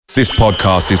This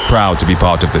podcast is proud to be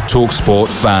part of the TalkSport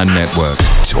Fan Network.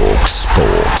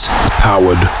 TalkSport.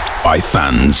 Powered by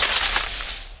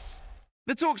fans.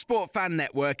 The TalkSport Fan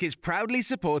Network is proudly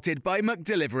supported by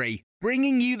McDelivery,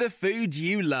 bringing you the food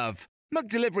you love.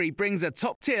 McDelivery brings a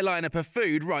top-tier lineup of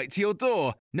food right to your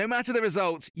door. No matter the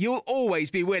result, you'll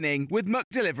always be winning with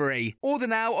McDelivery. Order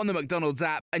now on the McDonald's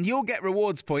app and you'll get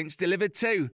rewards points delivered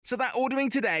too. So that ordering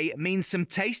today means some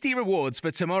tasty rewards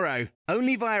for tomorrow.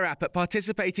 Only via app at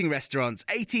participating restaurants.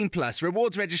 18 plus.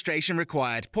 Rewards registration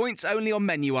required. Points only on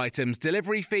menu items.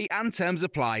 Delivery fee and terms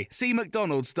apply. See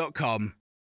mcdonalds.com.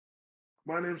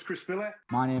 My name's Chris Phillip.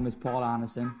 My name is Paul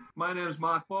Anderson. My name is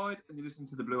Mark Boyd, and you listen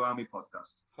to the Blue Army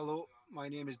podcast. Hello, my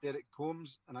name is Derek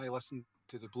Combs, and I listen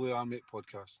to the Blue Army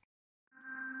podcast.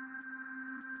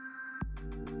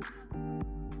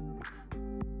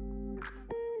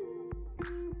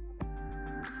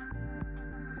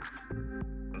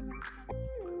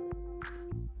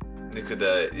 You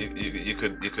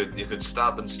could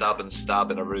stab and stab and stab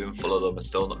in a room full of them and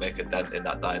still not make a dent in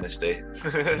that dynasty.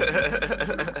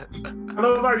 I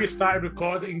love how you started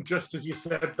recording just as you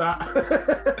said that.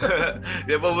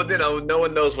 Yeah, well, you know, no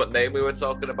one knows what name we were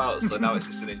talking about, so now it's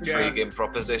just an intriguing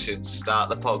proposition to start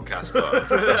the podcast on.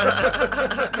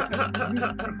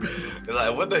 You're like, I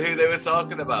wonder who they were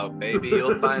talking about. Maybe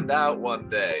you'll find out one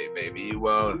day. Maybe you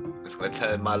won't. I'm just going to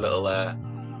turn my little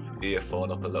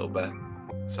earphone up a little bit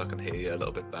so I can hear you a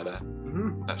little bit better.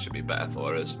 Mm-hmm. That should be better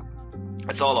for us.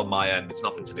 It's all on my end. It's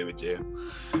nothing to do with you.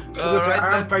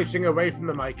 I'm facing away from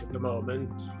the mic at the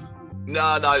moment.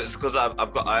 No, it's because I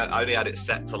only had it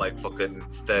set to like fucking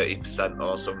 30%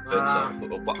 or something. So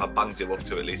I banged you up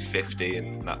to at least 50,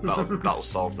 and that'll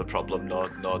solve the problem,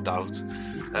 no doubt.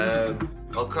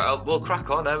 We'll crack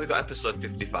on now. We've got episode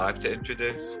 55 to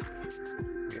introduce.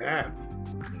 Yeah.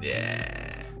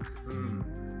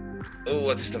 Oh,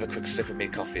 I'll just have a quick sip of me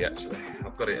coffee, actually.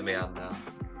 I've got it in my hand now.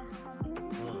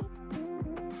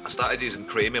 I started using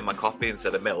cream in my coffee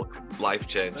instead of milk. Life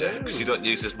changer. Because you don't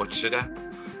use as much sugar.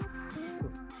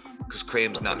 Because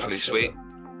cream's naturally sweet.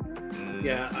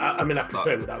 Yeah, I mean, I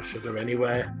prefer without sugar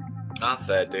anyway.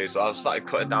 Fair dude. So I've started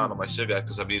cutting down on my sugar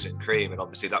because I'm using cream, and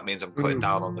obviously that means I'm cutting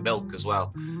down on the milk as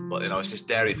well. But you know, it's just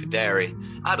dairy for dairy.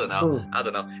 I don't know.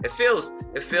 It feels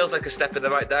like a step in the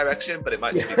right direction, but it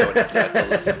might just be going in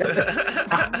circles.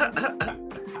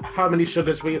 How many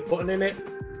sugars were you putting in it?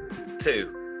 2.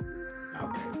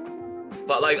 Okay.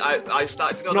 But like I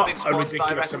started, you know, the big Sports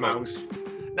Direct mugs.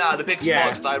 Nah, the big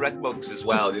Sports Direct mugs as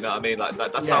well. You know what I mean? Like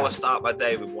that's how I start my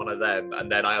day, with one of them,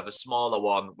 and then I have a smaller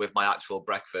one with my actual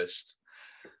breakfast.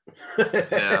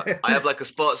 Yeah, I have like a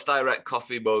Sports Direct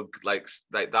coffee mug, like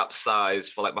that size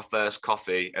for like my first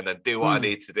coffee, and then do what I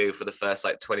need to do for the first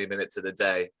like 20 minutes of the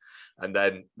day, and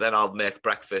then I'll make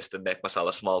breakfast and make myself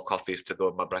a small coffee to go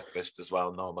with my breakfast as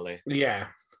well. Normally, yeah.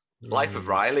 Life of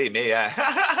Riley, me, yeah.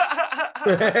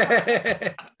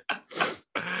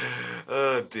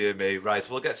 Oh dear me. Right,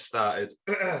 we'll get started.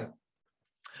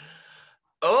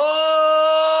 Oh,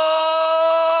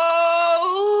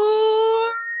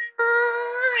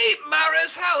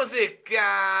 Maris, how's it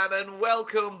going? And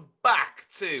welcome back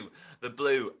to the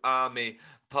Blue Army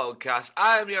podcast.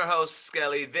 I am your host,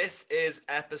 Skelly. This is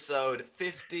episode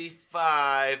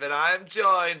 55, and I am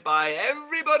joined by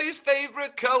everybody's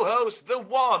favorite co-host, the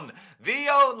one, the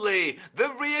only, the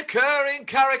reoccurring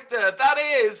character, that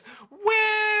is Wills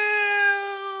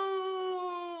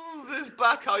is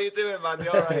back. How you doing, man?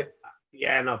 You all right?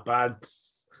 Yeah, not bad.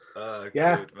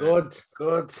 Good.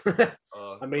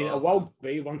 I mean, awesome. It won't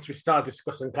be once we start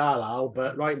discussing Carlisle,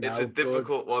 but right now it's a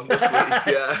difficult one this week.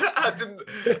 Yeah, I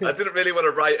didn't really want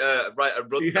to write a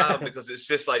rundown because it's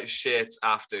just like shit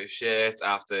after shit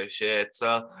after shit.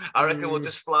 So I reckon we'll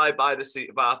just fly by the seat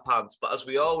of our pants. But as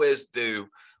we always do,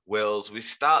 Wills, we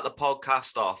start the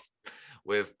podcast off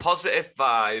with positive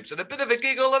vibes and a bit of a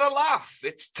giggle and a laugh.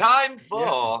 It's time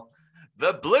for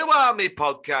the Blue Army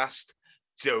podcast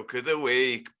joke of the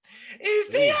week. Is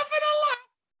he having a laugh?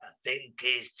 I think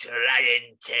he's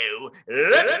trying to.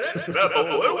 Let's the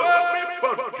Blue Army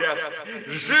podcast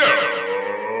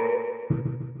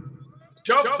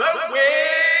joke of the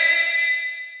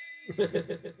week.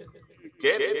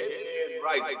 Get it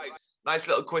right. Nice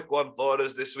little quick one for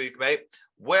us this week, mate.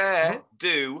 Where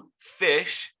do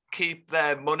fish keep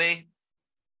their money?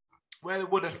 Where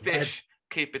would a fish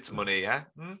keep its money? Yeah.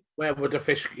 Where would a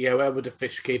fish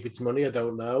keep its money? I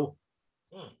don't know.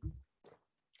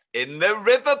 In the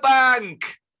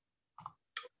riverbank.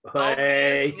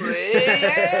 Hey.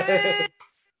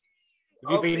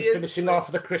 Have you been finishing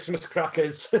off the Christmas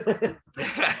crackers?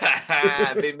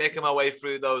 I've been making my way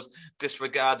through those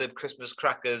disregarded Christmas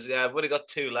crackers. Yeah, I've only got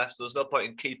 2 left. There's no point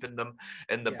in keeping them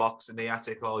in the box in the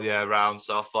attic all year round.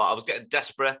 So I thought I was getting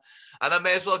desperate and I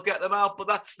may as well get them out. But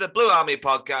that's the Blue Army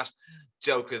podcast.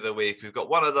 Joke of the week. We've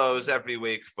got one of those every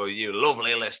week for you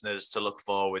lovely listeners to look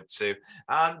forward to.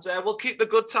 And we'll keep the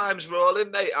good times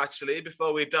rolling, mate, actually,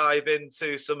 before we dive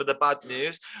into some of the bad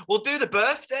news. We'll do the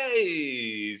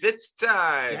birthdays. It's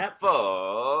time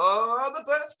for the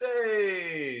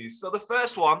birthdays. So the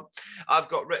first one I've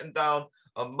got written down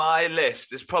on my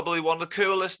list is probably one of the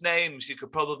coolest names you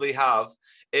could probably have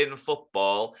in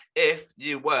football if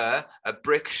you were a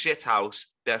brick shithouse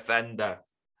defender.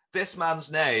 This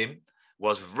man's name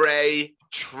was Ray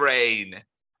Train,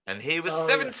 and he was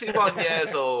 71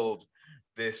 years old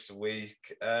this week.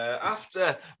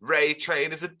 After Ray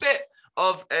Train is a bit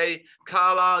of a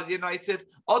Carlisle United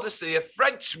odyssey, a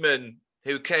Frenchman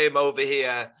who came over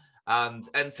here and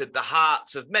entered the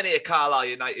hearts of many a Carlisle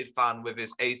United fan with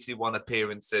his 81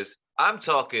 appearances. I'm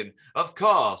talking, of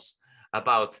course,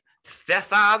 about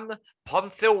Stefan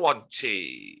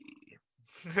Ponthewonchi.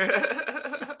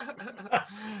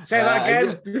 Say that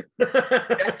again.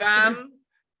 Stefan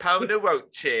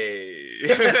Ponthewonchi.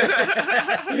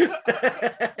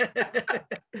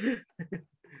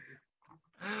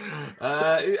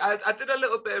 I did a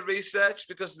little bit of research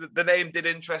because the name did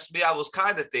interest me. I was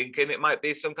kind of thinking it might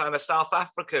be some kind of South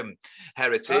African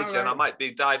heritage, and I might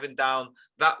be diving down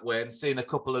that way and seeing a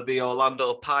couple of the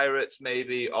Orlando Pirates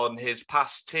maybe on his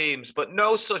past teams, but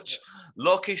no such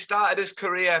luck. He started his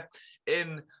career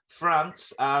in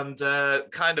France and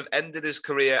kind of ended his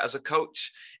career as a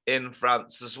coach in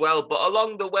France as well. But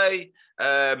along the way,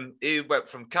 he went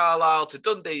from Carlisle to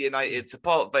Dundee United to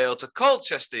Port Vale to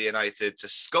Colchester United to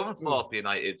Scunthorpe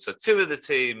United. So 2 of the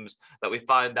teams that we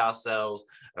find ourselves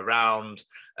around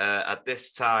at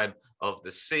this time of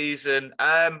the season.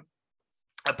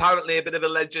 Apparently a bit of a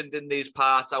legend in these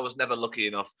parts. I was never lucky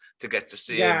enough to get to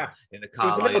see him in the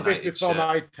Carlisle United. It was a little bit before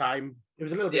my time. It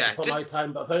was a little bit before my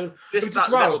time, but I think just that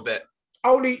little bit.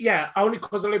 Only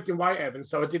because I lived in Whitehaven,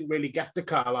 so I didn't really get to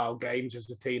Carlisle games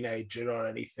as a teenager or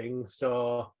anything.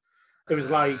 So it was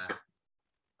like,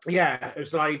 it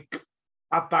was like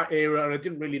at that era, and I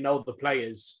didn't really know the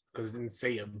players because I didn't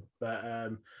see them,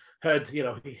 but heard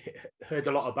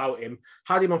a lot about him.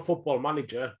 Had him on Football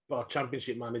Manager, or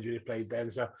Championship Manager, he played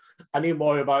then. So I knew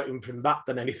more about him from that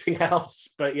than anything else.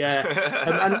 But yeah,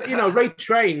 and Ray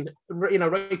Train,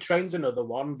 Train's another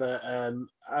one that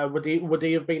would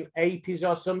he have been 80s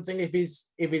or something if he's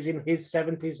in his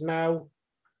 70s now?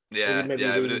 Yeah,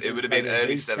 it would have been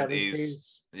early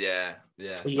 70s. Yeah.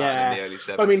 In the early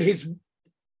 70s. I mean, he's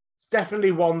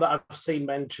definitely one that I've seen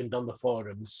mentioned on the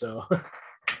forums. So.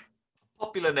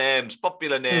 Popular names,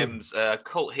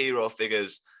 cult hero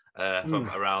figures from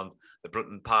around the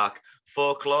Brunton Park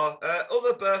folklore.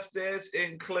 Other birthdays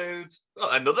include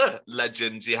another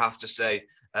legend, you have to say.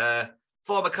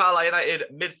 Former Carlisle United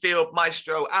midfield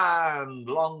maestro and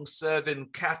long-serving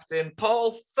captain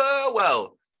Paul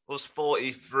Thirlwell was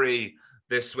 43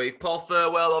 this week. Paul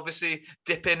Thirlwell obviously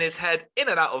dipping his head in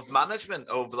and out of management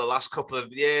over the last couple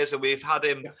of years, and we've had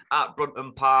him at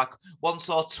Brunton Park once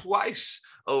or twice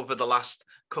over the last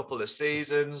couple of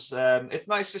seasons. It's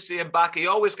nice to see him back. He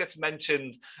always gets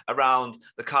mentioned around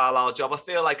the Carlisle job. I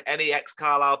feel like any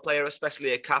ex-Carlisle player,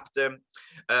 especially a captain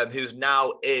who's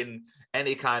now in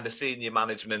any kind of senior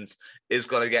management, is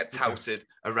going to get touted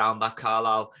around that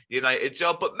Carlisle United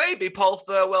job. But maybe Paul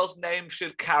Thirlwell's name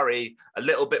should carry a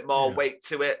little bit more weight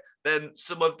to it than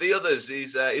some of the others.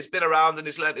 He's been around and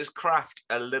he's learnt his craft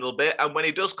a little bit. And when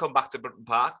he does come back to Brunton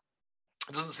Park,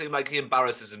 it doesn't seem like he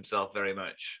embarrasses himself very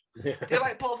much. Do you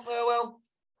like Paul Thirlwell?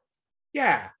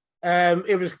 Yeah.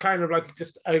 It was kind of like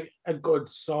just a good,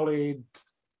 solid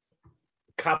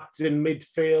captain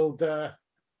midfielder.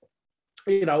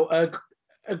 I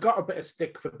got a bit of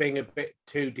stick for being a bit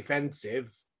too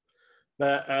defensive,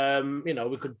 but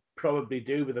we could probably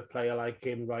do with a player like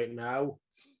him right now,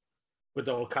 with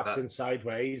all captain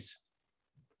sideways.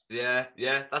 Yeah,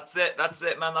 that's it,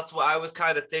 man. That's what I was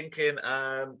kind of thinking.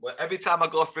 Every time I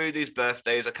go through these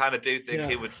birthdays, I kind of do think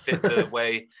he would fit the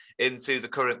way into the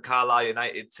current Carlisle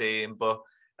United team, but.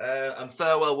 And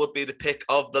Thirlwell would be the pick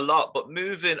of the lot. But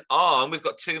moving on, we've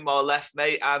got 2 more left,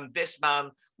 mate. And this man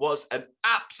was an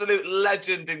absolute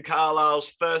legend in Carlisle's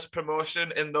first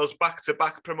promotion, in those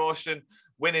back-to-back promotion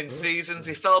winning seasons.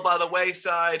 He fell by the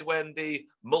wayside when the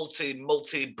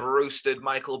multi-Brewstered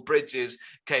Michael Bridges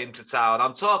came to town.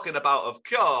 I'm talking about, of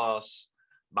course,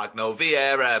 Magno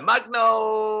Vieira.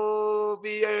 Magno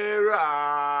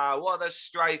Vieira, what a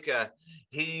striker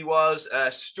He was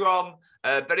strong,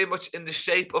 very much in the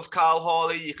shape of Carl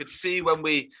Hawley. You could see when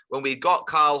we got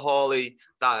Carl Hawley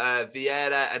that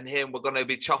Vieira and him were going to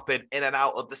be chopping in and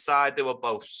out of the side. They were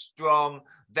both strong,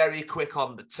 very quick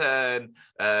on the turn,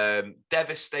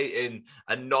 devastating,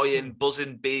 annoying,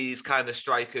 buzzing bees kind of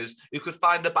strikers who could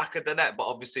find the back of the net. But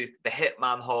obviously the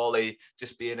hitman Hawley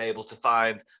just being able to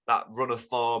find that run of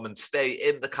form and stay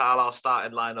in the Carlisle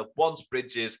starting lineup once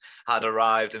Bridges had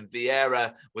arrived and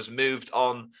Vieira was moved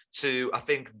on to, I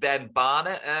think, then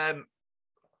Barnet.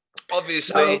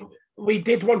 Obviously... So we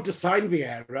did want to sign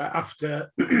Vieira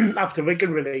after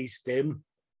Wigan released him,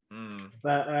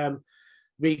 but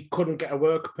we couldn't get a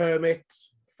work permit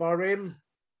for him.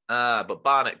 But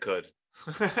Barnet could.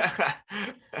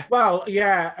 Well,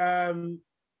 yeah.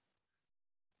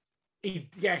 He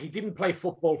didn't play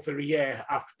football for a year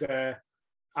after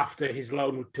his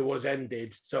loan to us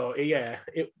ended. So yeah,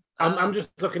 I'm just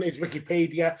looking at his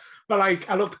Wikipedia, but like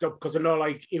I looked up because I know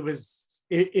like it was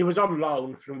on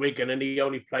loan from Wigan and he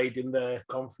only played in the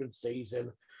conference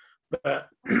season. But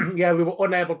yeah, we were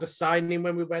unable to sign him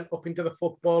when we went up into the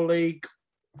Football League.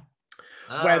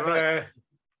 Whether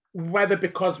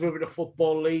because we were a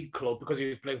Football League club, because he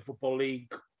was playing Football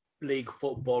League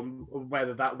football,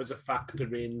 whether that was a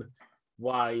factor in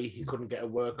why he couldn't get a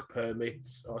work permit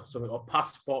or something, or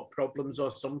passport problems or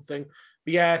something.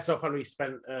 But yeah, so apparently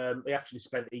he actually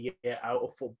spent a year out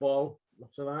of football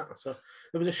after that. So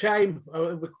it was a shame.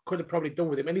 We could have probably done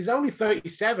with him. And he's only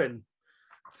 37.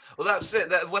 Well, that's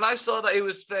it. When I saw that he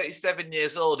was 37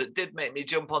 years old, it did make me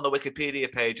jump on the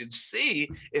Wikipedia page and see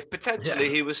if potentially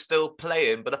he was still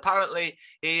playing. But apparently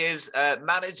he is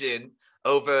managing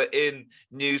over in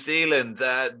New Zealand.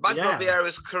 Magnol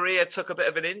Vieira's career took a bit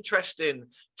of an interesting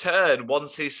turn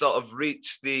once he sort of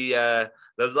reached the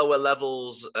lower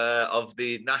levels of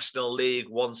the National League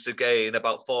once again,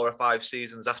 about 4 or 5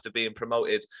 seasons after being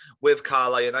promoted with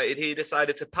Carlisle United. He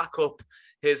decided to pack up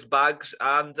his bags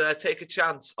and take a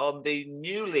chance on the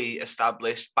newly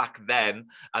established back then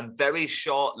and very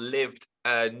short-lived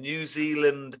New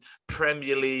Zealand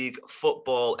Premier League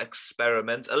football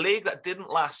experiment, a league that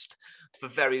didn't last for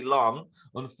very long,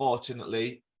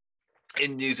 unfortunately,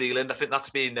 in New Zealand. I think that's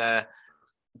been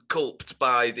culped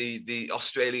by the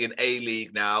Australian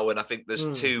A-League now, and I think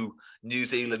there's 2 New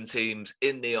Zealand teams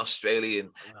in the Australian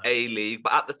A-League.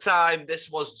 But at the time, this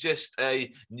was just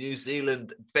a New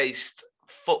Zealand-based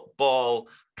football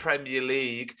Premier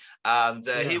League, and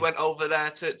he went over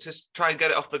there to try and get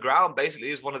it off the ground. Basically,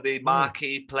 he's one of the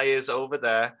marquee players over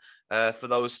there for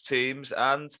those teams,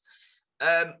 and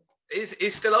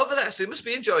he's still over there, so he must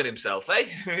be enjoying himself, eh?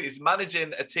 He's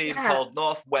managing a team called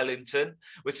North Wellington,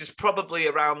 which is probably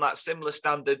around that similar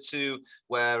standard to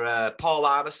where Paul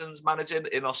Arneson's managing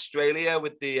in Australia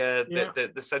with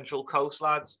the Central Coast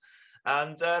lads,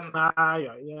 and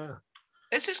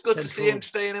it's just good to see him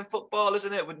staying in football,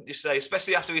 isn't it? Wouldn't you say?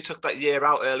 Especially after he took that year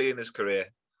out early in his career.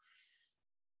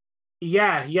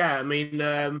 Yeah. I mean,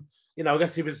 I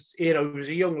guess he was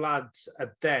a young lad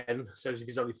then, so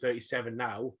he's only 37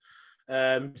 now.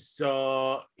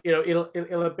 So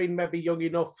he'll have been maybe young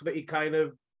enough that he kind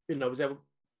of didn't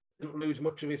lose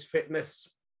much of his fitness.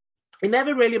 He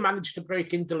never really managed to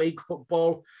break into league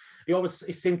football.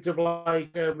 He seemed to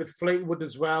have with Fleetwood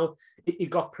as well. He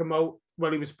got promoted.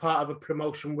 Well, he was part of a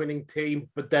promotion-winning team,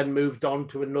 but then moved on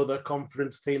to another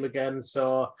conference team again.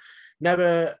 So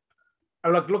never.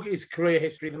 Look at his career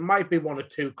history. There might be 1 or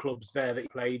 2 clubs there that he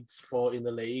played for in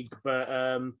the league, but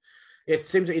it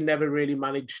seems that he never really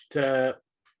managed to,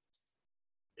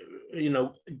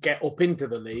 get up into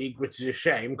the league, which is a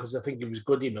shame because I think he was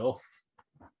good enough.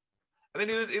 I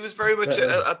mean, he was very much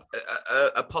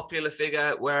a popular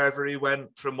figure wherever he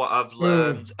went, from what I've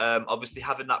learned. Obviously,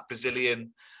 having that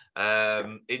Brazilian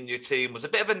in your team was a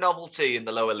bit of a novelty in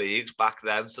the lower leagues back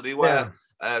then, so they were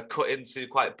cut into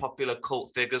quite popular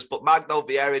cult figures. But Magnol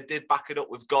Vieira did back it up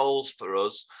with goals for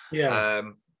us.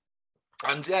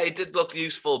 And he did look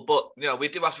useful, but we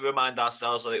do have to remind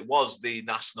ourselves that it was the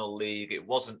National League; it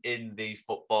wasn't in the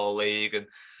Football League,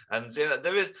 and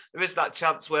there is that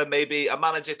chance where maybe a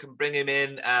manager can bring him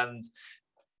in and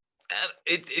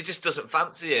it just doesn't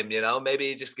fancy him, Maybe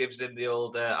he just gives him the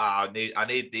old, I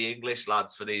need the English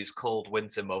lads for these cold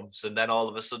winter months, and then all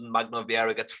of a sudden Magnol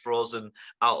Vieira gets frozen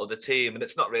out of the team, and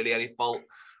it's not really any fault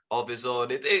of his own.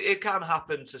 It can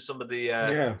happen to some of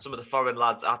the foreign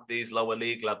lads at these lower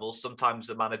league levels. Sometimes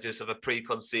the managers have a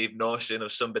preconceived notion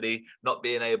of somebody not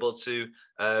being able to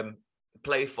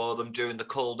play for them during the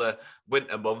colder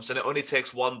winter months, and it only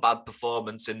takes 1 bad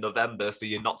performance in November for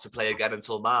you not to play again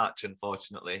until March,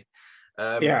 unfortunately.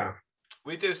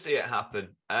 We do see it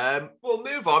happen. We'll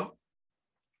move on.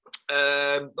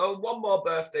 One more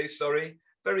birthday, sorry.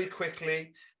 Very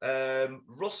quickly.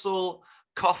 Russell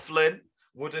Coughlin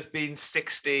would have been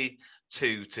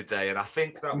 62 today. And I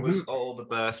think that was all the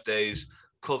birthdays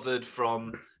covered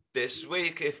from this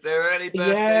week. If there are any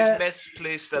birthdays missed,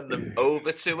 please send them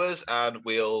over to us and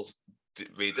we'll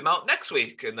read them out next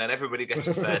week. And then everybody gets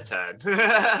a fair turn.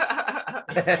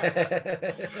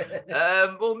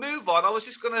 We'll move on. I was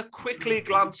just going to quickly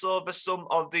glance over some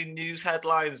of the news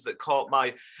headlines that caught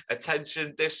my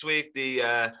attention this week.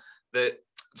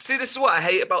 See, this is what I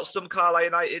hate about some Carlisle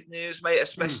United news, mate,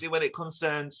 especially when it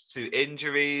concerns to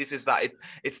injuries, is that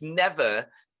it's never,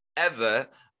 ever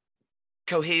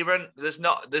coherent. There's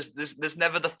never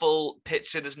the full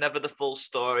picture. There's never the full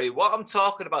story. What I'm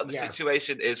talking about, the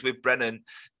situation is with Brennan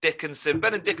Dickinson.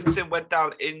 Brennan Dickinson went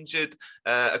down injured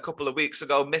a couple of weeks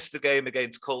ago, missed the game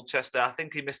against Colchester. I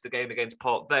think he missed the game against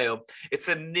Port Vale. It's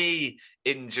a knee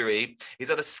injury. He's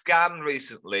had a scan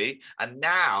recently, and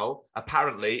now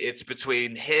apparently it's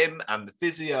between him and the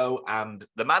physio and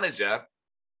the manager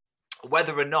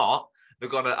whether or not they're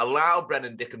going to allow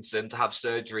Brennan Dickinson to have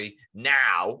surgery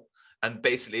now. And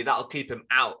basically that'll keep him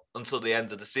out until the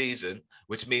end of the season,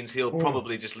 which means he'll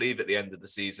probably just leave at the end of the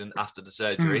season after the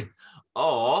surgery.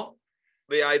 Or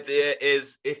the idea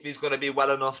is if he's going to be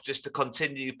well enough just to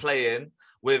continue playing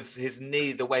with his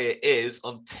knee the way it is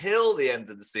until the end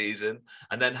of the season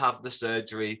and then have the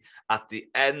surgery at the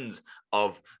end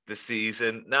of the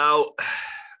season. Now,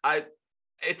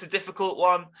 it's a difficult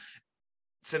one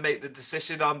to make the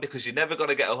decision on because you're never going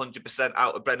to get 100%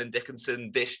 out of Brennan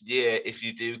Dickinson this year if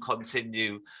you do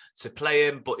continue to play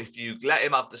him. But if you let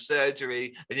him have the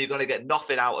surgery, then you're going to get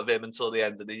nothing out of him until the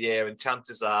end of the year. And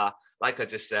chances are, like I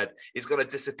just said, he's going to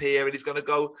disappear and he's going to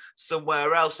go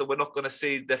somewhere else. And we're not going to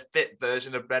see the fit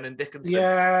version of Brennan Dickinson.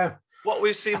 Yeah. What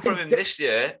we've seen from him this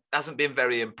year hasn't been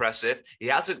very impressive. He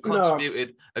hasn't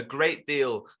contributed a great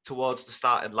deal towards the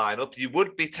starting lineup. You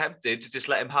would be tempted to just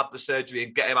let him have the surgery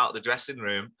and get him out of the dressing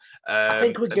room. I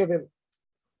think we give him.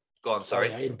 Go on,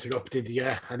 sorry. I interrupted.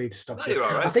 Yeah, I need to stop. No, you're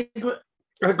all right.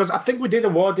 I think we did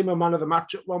award him a man of the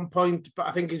match at one point, but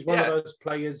I think he's one of those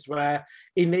players where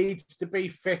he needs to be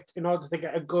fit in order to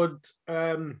get a good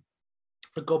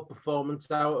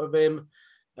performance out of him.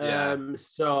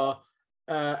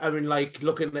 I mean, like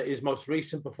looking at his most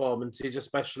recent performances,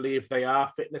 especially if they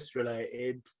are fitness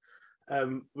related,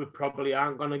 we probably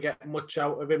aren't going to get much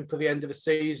out of him to the end of the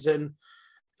season.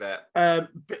 But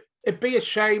it'd be a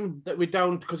shame that we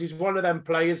don't, because he's one of them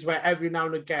players where every now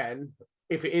and again,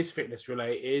 if it is fitness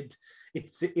related,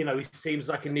 it's he seems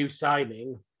like a new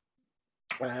signing.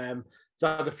 So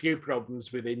had a few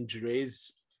problems with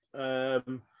injuries,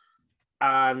 and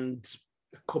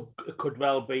could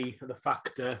well be the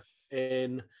factor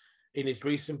in his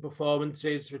recent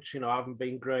performances, which haven't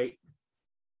been great.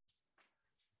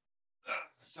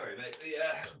 Sorry, mate.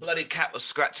 The bloody cat was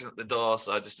scratching at the door,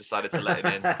 so I just decided to let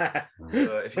him in.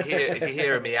 So if you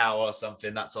hear a meow or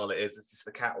something, that's all it is. It's just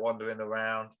the cat wandering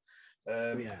around.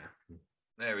 There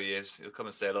he is. He'll come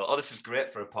and say hello. Oh, this is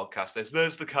great for a podcast.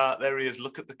 There's the cat. There he is.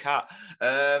 Look at the cat.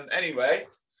 Anyway.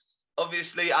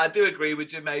 Obviously, I do agree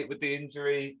with you, mate, with the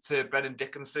injury to Brennan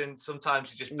Dickinson.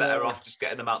 Sometimes you're just better off just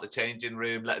getting them out the changing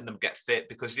room, letting them get fit,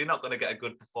 because you're not going to get a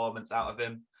good performance out of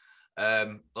him.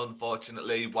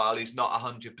 Unfortunately, while he's not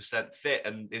 100% fit,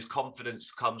 and his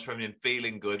confidence comes from him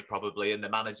feeling good, probably, and the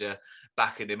manager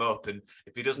backing him up. And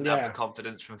if he doesn't have the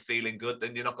confidence from feeling good,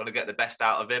 then you're not going to get the best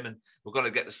out of him. And we're going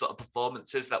to get the sort of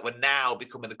performances that we're now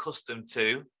becoming accustomed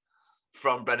to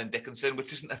from Brennan Dickinson,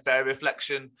 which isn't a fair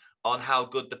reflection on how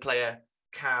good the player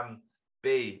can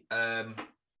be.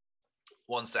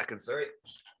 1 second, sorry.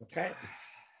 Okay.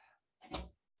 There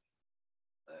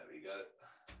we go.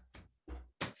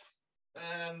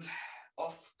 And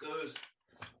off goes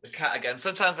the cat again.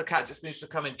 Sometimes the cat just needs to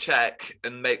come and check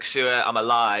and make sure I'm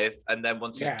alive. And then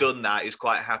once he's done that, he's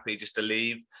quite happy just to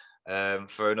leave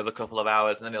for another couple of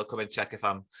hours, and then he'll come and check if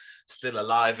I'm still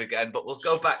alive again. But we'll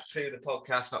go back to the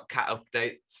podcast, not cat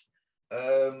updates.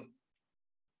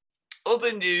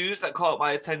 Other news that caught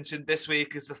my attention this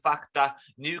week is the fact that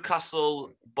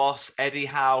Newcastle boss Eddie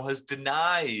Howe has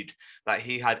denied that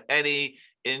he had any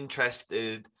interest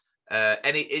in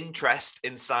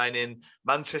signing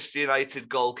Manchester United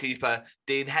goalkeeper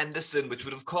Dean Henderson, which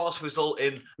would of course result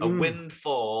in a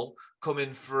windfall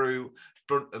coming through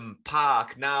Brunton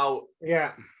Park. Now,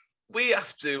 we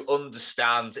have to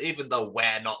understand, even though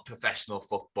we're not professional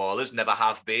footballers, never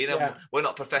have been, and we're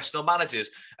not professional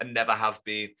managers and never have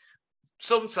been,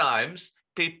 sometimes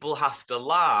people have to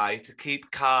lie to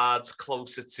keep cards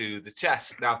closer to the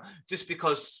chest. Now, just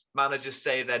because managers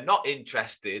say they're not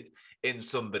interested in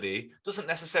somebody doesn't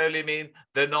necessarily mean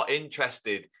they're not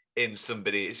interested in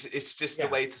somebody. It's just Yeah.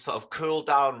 the way to sort of cool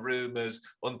down rumours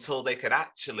until they can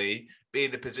actually be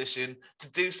in the position to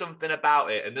do something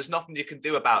about it. And there's nothing you can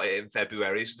do about it in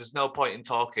February. So there's no point in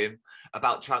talking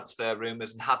about transfer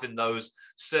rumours and having those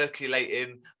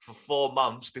circulating for 4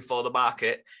 months before the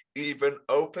market even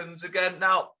opens again.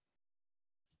 Now,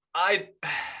 I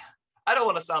don't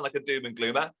want to sound like a doom and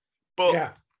gloomer, but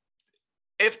Yeah.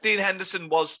 if Dean Henderson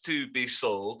was to be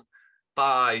sold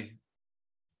by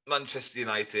Manchester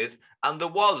United and there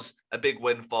was a big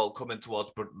windfall coming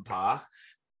towards Brunton Park,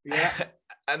 Yeah.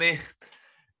 I mean,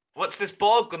 what's this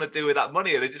board going to do with that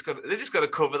money? They're just going to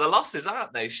cover the losses,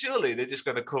 aren't they? Surely they're just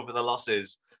going to cover the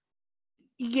losses.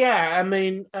 Yeah, I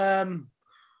mean,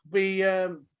 we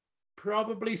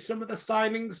probably some of the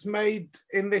signings made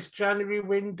in this January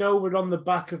window were on the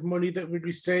back of money that we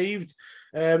received,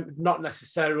 not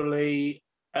necessarily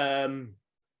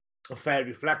a fair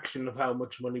reflection of how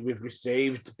much money we've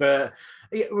received, but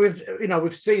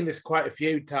we've seen this quite a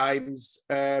few times.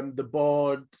 The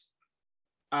board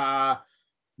are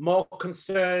more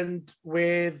concerned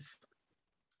with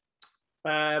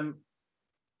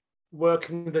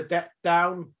working the debt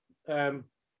down.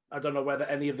 I don't know whether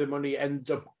any of the money ends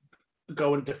up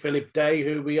going to Philip Day,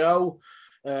 who we owe.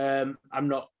 I'm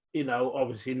not,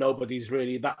 obviously nobody's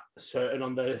really that certain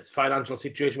on the financial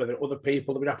situation, whether other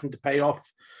people that we're having to pay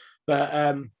off. But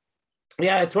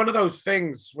yeah, it's one of those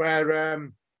things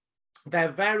where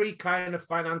they're very kind of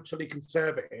financially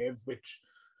conservative, which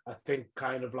I think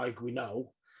kind of like we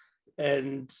know.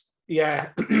 And yeah,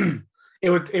 it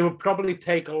would probably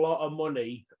take a lot of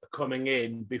money coming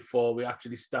in before we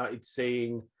actually started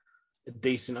seeing a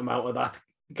decent amount of that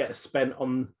get spent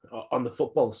on the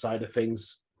football side of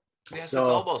things. Yes, so, it's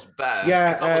almost better.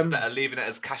 Yeah, it's almost better leaving it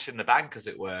as cash in the bank, as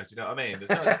it were. Do you know what I mean? There's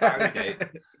no expiry date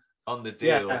on the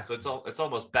deal, yeah. So it's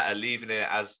almost better leaving it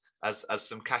as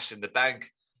some cash in the bank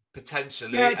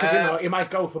potentially. Yeah, because he might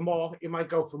go for more. He might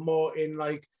go for more in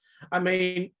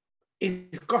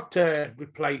he's got to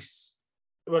replace.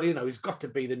 Well, he's got to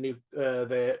be the new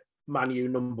the Man U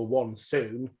number one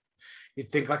soon. You'd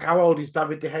think, how old is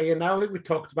David De Gea now? I think we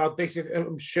talked about this.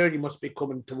 I'm sure he must be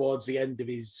coming towards the end of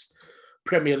his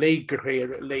Premier League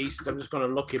career, at least. I'm just going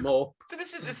to look him up. So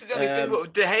this is the only thing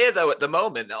with De Gea, though, at the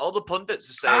moment. All the pundits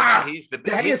are saying that he's the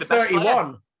best 31.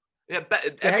 Player. Yeah,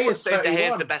 everyone's saying De Gea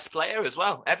is the best player as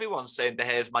well. Everyone's saying De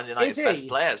Gea is Man United's best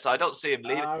player. So I don't see him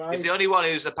leaving. Right. He's the only one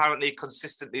who's apparently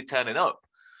consistently turning up.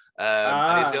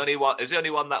 And he's the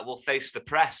only one that will face the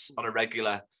press on a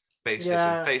regular basis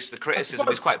and face the criticism.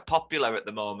 He's quite popular at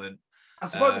the moment. I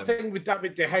suppose the thing with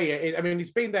David De Gea is,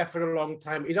 he's been there for a long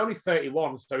time. He's only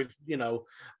 31, so he's,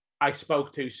 I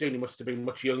spoke too soon. He must have been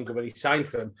much younger when he signed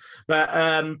for him. But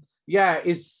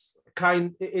is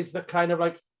the kind of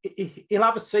like he'll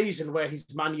have a season where he's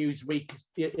Man U's weak,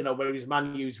 where he's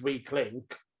Man U's weak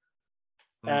link,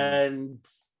 and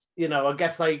I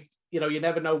guess you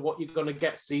never know what you're going to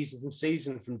get season from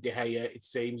season from De Gea. It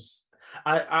seems.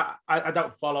 I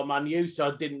don't follow Man U, so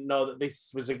I didn't know that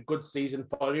this was a good season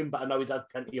for him, but I know he's had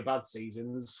plenty of bad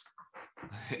seasons.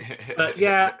 But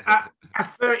yeah, at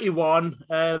 31,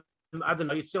 I don't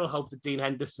know, you still hope that Dean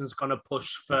Henderson's going to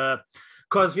push for,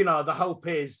 because, the hope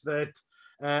is that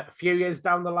a few years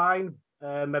down the line,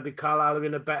 maybe Carlisle are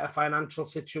in a better financial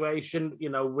situation,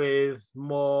 with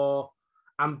more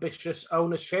ambitious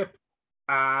ownership,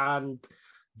 and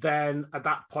then at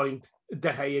that point, De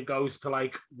Gea goes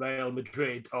to Real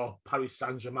Madrid or Paris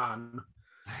Saint-Germain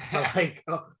for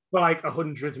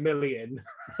 100 million.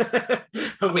 That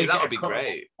would be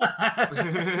great.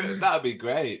 That would be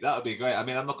great. That would be great. I'm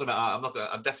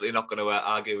definitely not going to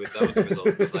argue with those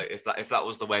results. If that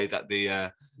was the way that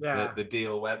the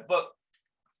deal went, but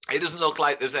it doesn't look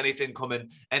like there's anything coming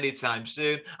anytime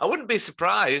soon. I wouldn't be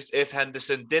surprised if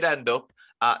Henderson did end up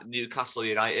at Newcastle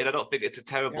United. I don't think it's a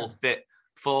terrible fit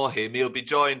for him. He'll be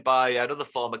joined by another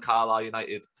former Carlisle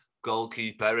United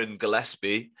goalkeeper in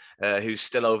Gillespie, who's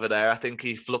still over there. I think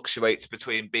he fluctuates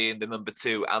between being the number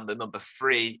 2 and the number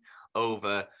 3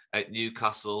 over at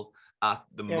Newcastle at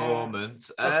the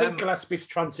moment. I think Gillespie's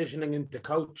transitioning into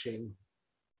coaching.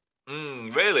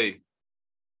 Really?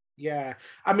 Yeah.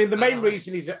 The main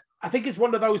reason is I think it's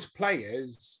one of those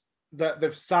players that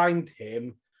they've signed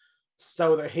him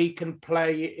so that he can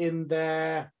play in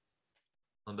their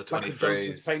under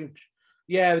 23s.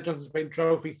 The Johnson Spain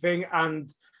Trophy thing. And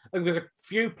I think there's a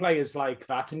few players like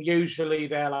that. And usually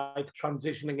they're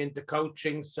transitioning into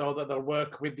coaching so that they'll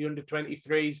work with the under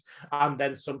 23s and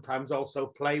then sometimes also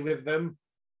play with them.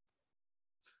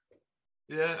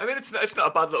 Yeah, I mean, it's not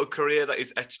a bad little career that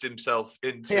he's etched himself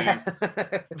into. Yeah.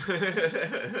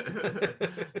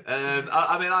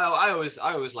 I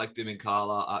always liked him in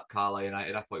Carlisle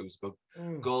United. I thought he was a good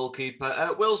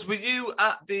goalkeeper. Wills, were you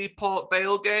at the Port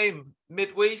Vale game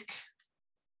midweek?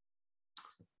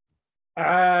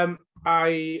 I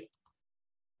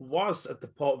was at the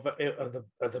Port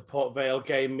Vale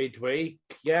game midweek.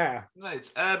 Yeah. Right.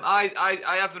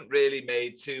 I haven't really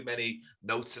made too many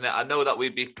notes in it. I know that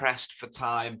we'd be pressed for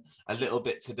time a little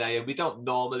bit today, and we don't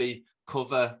normally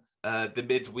cover the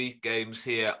midweek games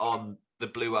here on the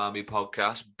Blue Army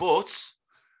podcast. But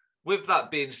with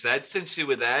that being said, since you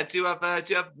were there, do you have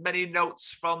many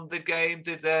notes from the game?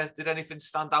 Did anything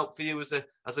stand out for you as a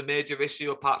major issue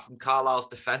apart from Carlisle's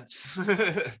defence?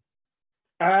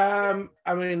 I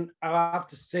mean, I'll have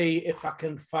to see if I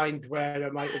can find where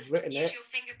I might have written it. Use your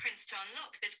fingerprints to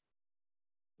unlock the...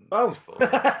 Oh,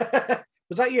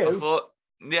 was that you?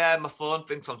 My phone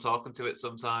thinks I'm talking to it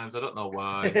sometimes. I don't know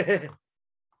why.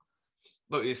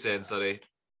 What were you saying, sorry?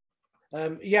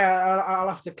 Yeah, I'll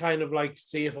have to kind of like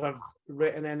see if I've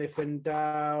written anything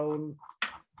down.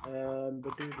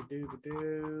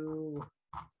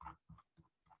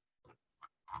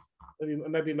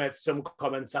 Maybe made some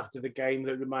comments after the game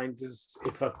that remind us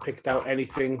if I picked out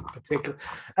anything particular.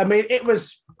 I mean, it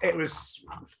was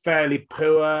fairly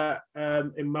poor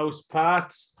in most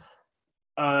parts,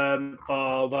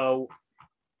 although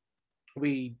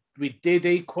we did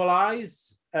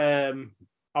equalise. Owen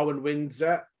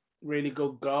Windsor, really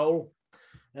good goal.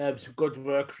 Some good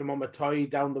work from Omatoy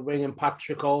down the wing, and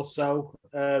Patrick also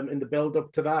in the build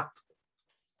up to that.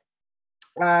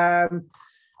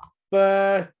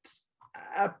 But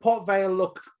Port Vale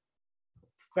looked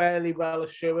fairly well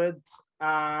assured,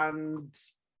 and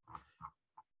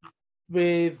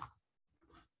with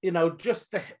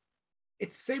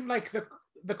it seemed like they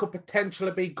could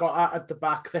potentially be got at the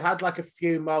back. They had like a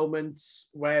few moments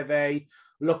where they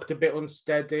looked a bit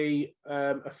unsteady.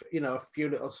 A few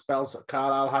little spells that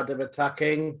Carlisle had of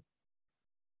attacking.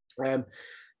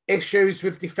 Issues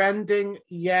with defending,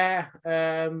 yeah.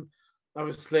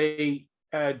 Obviously,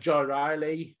 Joe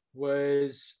Riley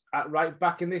was at right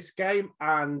back in this game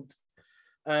and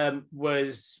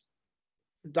was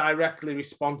directly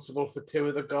responsible for two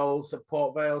of the goals that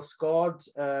Port Vale scored.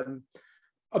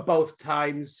 Both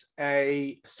times,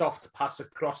 a soft pass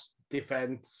across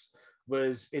defence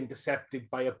was intercepted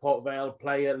by a Port Vale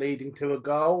player, leading to a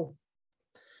goal.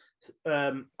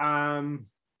 So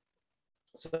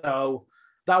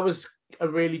that was a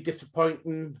really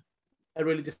disappointing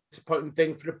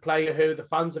thing for a player who the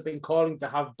fans have been calling to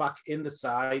have back in the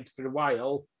side for a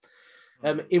while.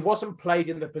 He wasn't played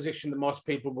in the position that most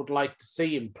people would like to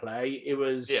see him play. It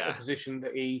was a position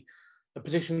that he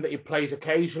plays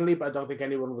occasionally, but I don't think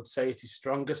anyone would say it's his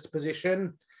strongest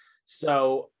position.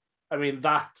 So, I mean,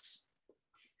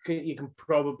 you can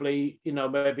probably,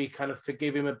 maybe kind of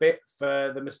forgive him a bit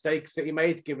for the mistakes that he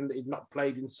made, given that he'd not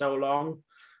played in so long,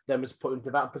 then was put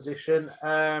into that position.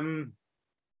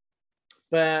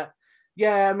 But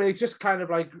yeah, I mean, it's just kind of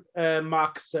like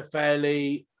marks a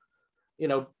fairly,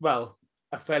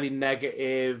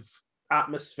 negative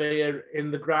atmosphere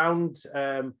in the ground.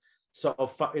 Sort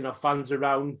of, fans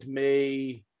around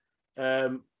me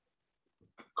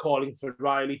calling for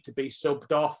Riley to be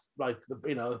subbed off, like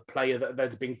the player that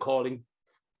they'd been calling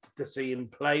to see him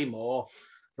play more,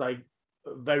 like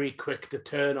very quick to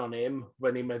turn on him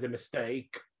when he made a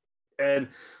mistake. And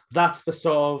that's the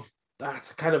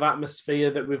kind of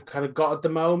atmosphere that we've kind of got at the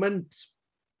moment.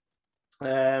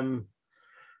 There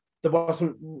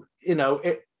wasn't,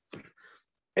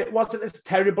 it wasn't as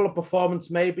terrible a performance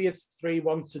maybe as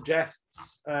 3-1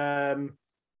 suggests.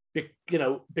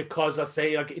 Because I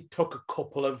say like it took a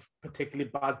couple of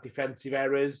particularly bad defensive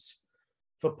errors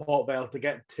for Port Vale to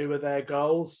get two of their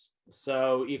goals.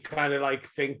 So you kind of like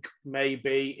think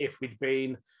maybe if we'd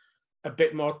been a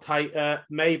bit more tighter,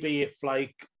 maybe if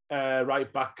like a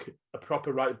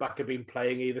proper right back had been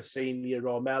playing either Senior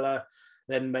or Mellor,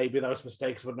 then maybe those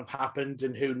mistakes wouldn't have happened,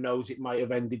 and who knows, it might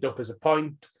have ended up as a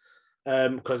point.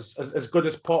 Because as good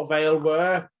as Port Vale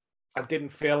were, I didn't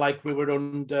feel like we were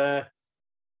under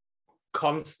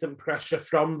constant pressure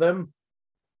from them.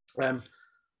 The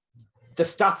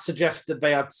stats suggested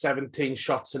they had 17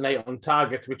 shots and 8 on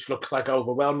target, which looks like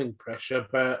overwhelming pressure.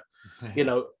 But I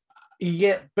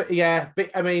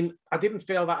mean, I didn't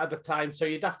feel that at the time. So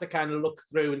you'd have to kind of look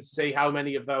through and see how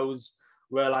many of those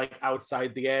were like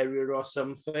outside the area or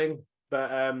something.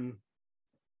 But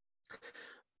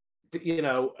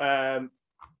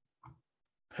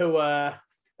poor,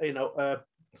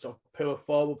 sort of poor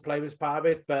forward play was part of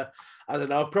it. But I don't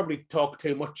know, I probably talk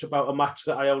too much about a match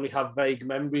that I only have vague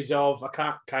memories of. I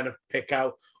can't kind of pick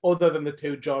out, other than the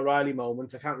 2 Joe Riley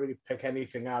moments, I can't really pick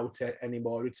anything out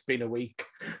anymore. It's been a week.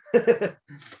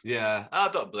 Yeah, I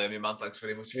don't blame you, man. Thanks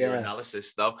very much for your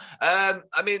analysis, though. I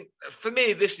mean, for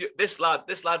me, this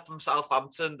lad from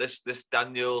Southampton, this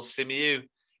Daniel Simiyu,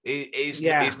 he's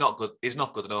not good. He's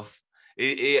not good enough.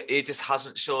 He just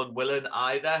hasn't shown willing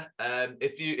either.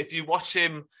 If you watch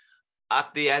him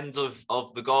at the end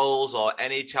of the goals or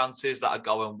any chances that are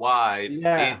going wide,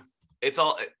 it's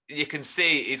all you can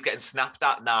see. He's getting snapped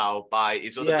at now by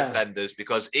his other defenders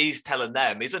because he's telling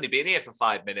them he's only been here for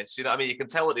 5 minutes. You know what I mean? You can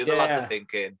tell what the other lads are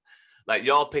thinking. Like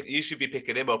you should be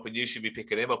picking him up and you should be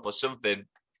picking him up or something.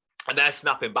 And they're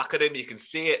snapping back at him. You can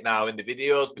see it now in the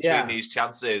videos between these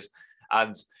chances.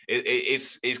 And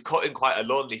he's cutting quite a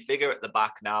lonely figure at the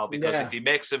back now because if he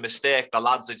makes a mistake, the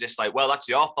lads are just like, well, that's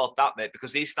your fault, that, mate,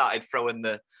 because he started throwing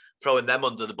them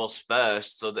under the bus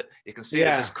first, so that you can see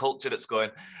there's this culture that's going.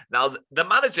 Now, the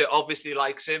manager obviously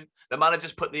likes him. The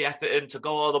manager's put the effort in to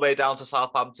go all the way down to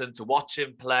Southampton to watch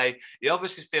him play. He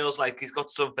obviously feels like he's got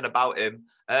something about him.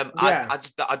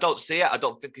 I don't see it. I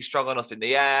don't think he's strong enough in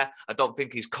the air. I don't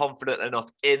think he's confident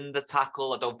enough in the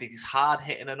tackle. I don't think he's hard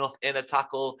hitting enough in a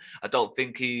tackle. I don't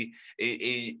think he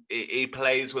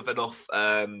plays with enough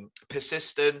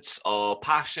persistence or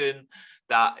passion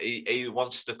that he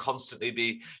wants to constantly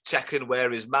be checking where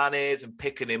his man is and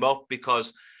picking him up,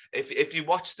 because if you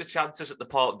watch the chances at the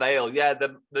Port Vale,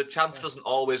 the chance doesn't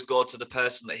always go to the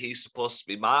person that he's supposed to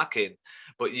be marking.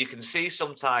 But you can see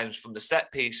sometimes from the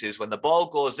set pieces, when the ball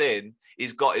goes in,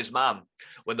 he's got his man.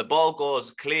 When the ball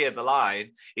goes clear the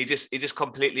line, he just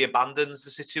completely abandons the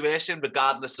situation,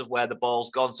 regardless of where the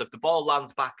ball's gone. So if the ball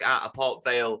lands back at a Port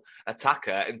Vale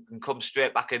attacker and can come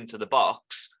straight back into the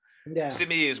box,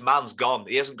 Simiyu's man's gone.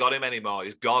 He hasn't got him anymore.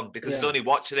 He's gone because he's only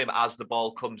watching him as the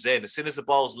ball comes in. As soon as the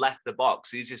ball's left the box,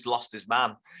 he's just lost his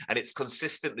man. And it's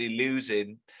consistently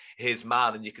losing his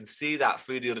man. And you can see that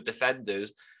through the other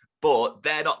defenders, but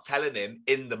they're not telling him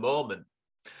in the moment.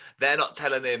 They're not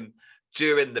telling him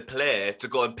during the play to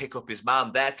go and pick up his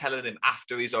man. They're telling him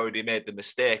after he's already made the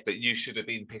mistake that you should have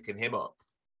been picking him up.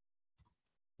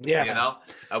 Yeah. You know?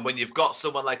 And when you've got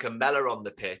someone like a Mellor on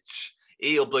the pitch,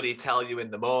 he'll bloody tell you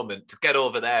in the moment to get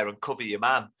over there and cover your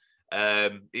man.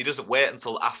 He doesn't wait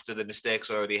until after the mistake's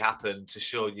already happened to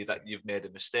show you that you've made a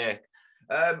mistake.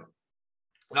 Now,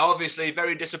 obviously,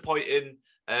 very disappointing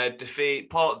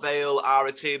defeat. Port Vale are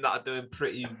a team that are doing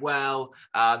pretty well,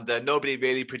 and nobody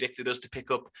really predicted us to pick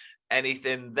up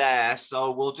anything there.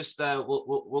 So we'll just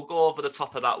we'll go over the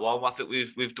top of that one. I think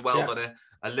we've dwelled on it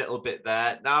a little bit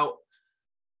there. Now,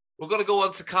 we're going to go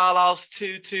on to Carlisle's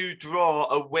 2-2 draw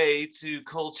away to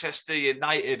Colchester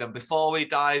United. And before we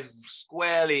dive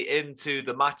squarely into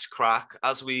the match crack,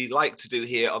 as we like to do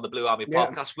here on the Blue Army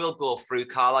podcast, we'll go through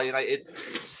Carlisle United's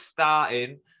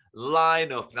starting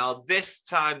lineup. Now, this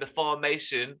time the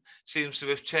formation seems to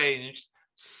have changed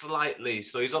slightly.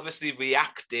 So he's obviously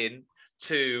reacting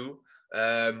to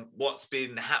what's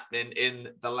been happening in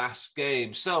the last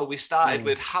game. So we started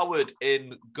with Howard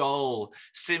in goal,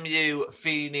 Simiyu,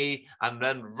 Feeney, and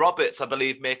then Roberts, I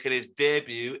believe, making his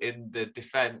debut in the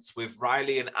defence, with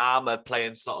Riley and Armour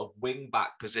playing sort of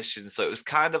wing-back positions. So it was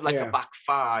kind of like a back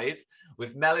five,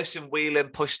 with Mellish and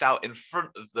Whelan pushed out in front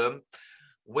of them,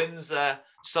 Windsor,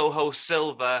 Soho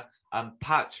Silva, and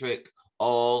Patrick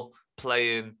all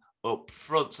playing up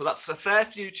front. So that's a fair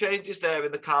few changes there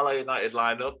in the Carlisle United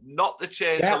lineup. Not the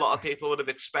change a lot of people would have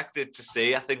expected to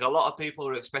see. I think a lot of people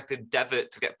were expecting Devitt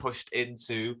to get pushed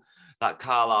into that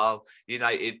Carlisle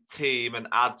United team and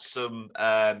add some,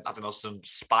 some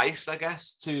spice, I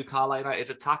guess, to Carlisle United's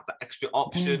attack, that extra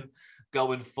option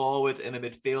going forward in a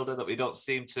midfielder that we don't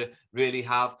seem to really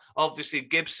have. Obviously,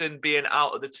 Gibson being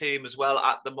out of the team as well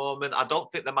at the moment. I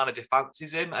don't think the manager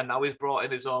fancies him, and now he's brought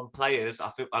in his own players. I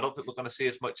don't think we're going to see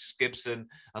as much as Gibson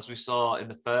as we saw in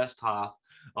the first half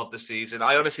of the season.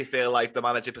 I honestly feel like the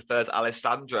manager prefers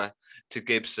Alessandra to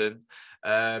Gibson.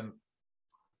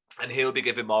 And he'll be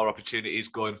given more opportunities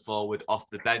going forward off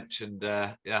the bench. And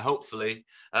hopefully,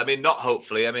 I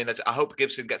hope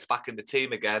Gibson gets back in the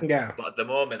team again. Yeah. But at the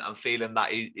moment, I'm feeling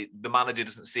that the manager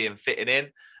doesn't see him fitting in.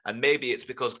 And maybe it's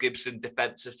because Gibson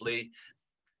defensively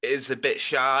is a bit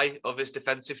shy of his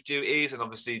defensive duties. And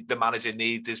obviously, the manager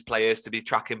needs his players to be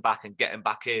tracking back and getting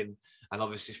back in. And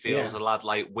obviously feels a lad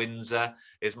like Windsor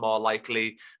is more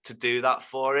likely to do that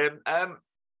for him.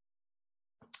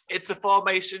 It's a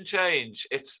formation change.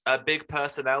 It's a big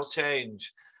personnel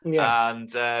change. Yeah.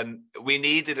 And we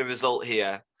needed a result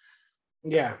here.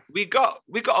 Yeah. We got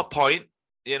a point.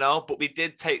 but we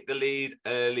did take the lead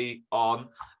early on.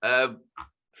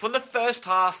 From the first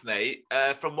half, mate,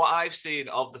 from what I've seen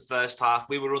of the first half,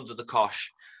 we were under the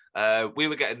cosh. We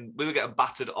were getting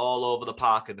battered all over the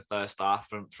park in the first half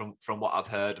from what I've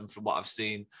heard and from what I've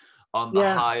seen on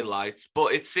the highlights.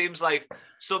 But it seems like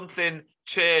something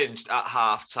changed at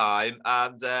half time,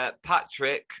 and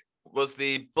Patrick was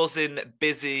the buzzing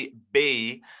busy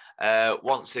bee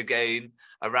once again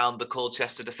around the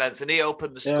Colchester defence, and he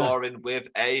opened the scoring with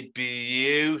a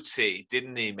beauty,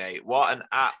 didn't he, mate? What an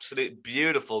absolute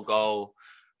beautiful goal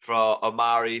for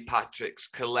Omari Patrick's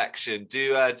collection. Do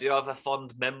you have a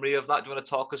fond memory of that? Do you want to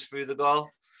talk us through the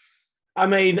goal? I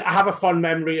mean, I have a fond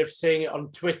memory of seeing it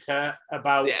on Twitter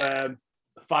about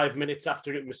 5 minutes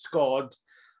after it was scored.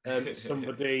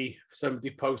 Somebody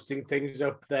posting things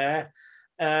up there.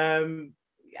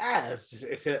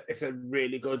 It's a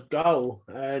really good goal,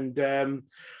 and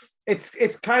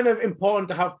it's kind of important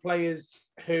to have players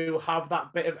who have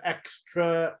that bit of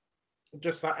extra,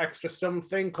 just that extra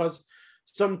something, because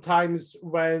sometimes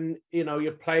when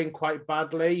you're playing quite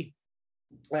badly,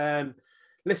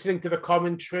 listening to the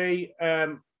commentary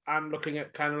and looking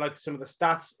at kind of like some of the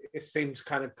stats, it seems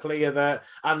kind of clear that,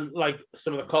 and like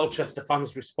some of the Colchester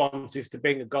fans' responses to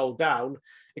being a goal down,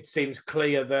 it seems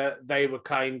clear that they were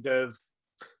kind of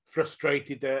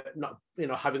frustrated at not,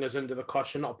 having us under the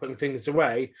cosh and not putting things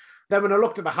away. Then when I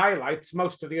looked at the highlights,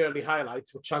 most of the early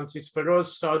highlights were chances for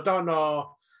us. So I don't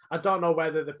know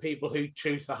whether the people who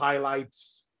choose the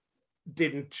highlights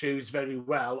didn't choose very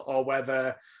well, or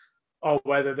whether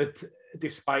that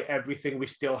despite everything we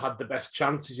still had the best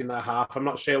chances in that half. I'm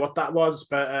not sure what that was,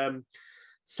 but early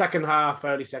second half,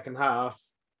 I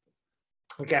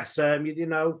guess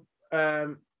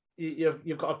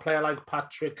you've got a player like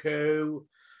Patrick who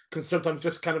can sometimes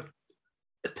just kind of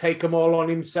take them all on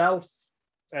himself,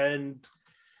 and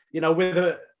with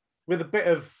a bit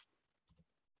of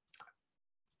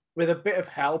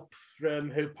help from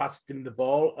who passed him the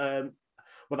ball.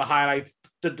 Well, the highlights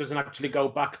doesn't actually go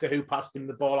back to who passed him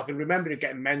the ball. I can remember it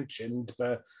getting mentioned,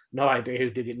 but no idea who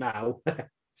did it now.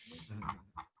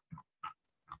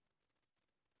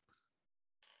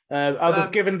 I was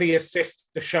given the assist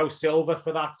to Show Silver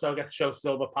for that, so I guess Show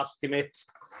Silver passed him it.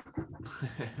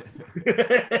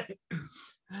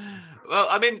 Well,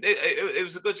 I mean, it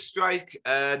was a good strike,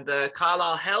 and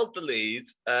Carlisle held the lead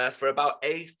for about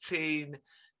 18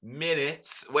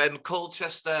 minutes when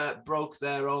Colchester broke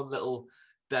their own little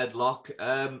deadlock.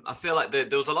 I feel like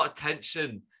there was a lot of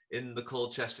tension in the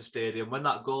Colchester Stadium. When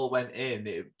that goal went in,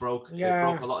 it broke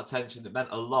a lot of tension. It meant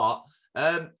a lot.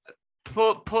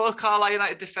 Poor Carlisle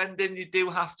United defending, you do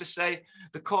have to say.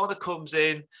 The corner comes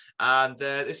in, and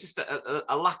it's just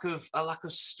a lack of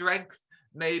strength.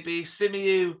 Maybe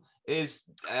Simiyu is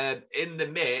in the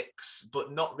mix,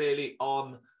 but not really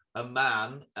on a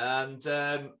man. And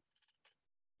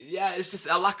it's just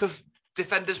a lack of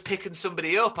defenders picking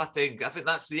somebody up. I think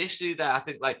that's the issue there. I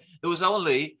think like there was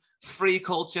only 3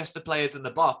 Colchester players in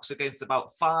the box against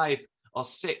about 5 or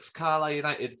 6 Carlisle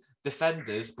United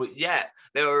defenders, but yet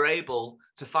they were able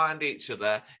to find each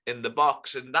other in the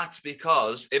box, and that's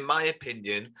because, in my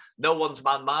opinion, no one's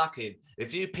man marking.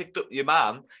 If you picked up your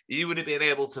man, you would have been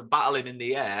able to battle him in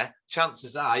the air.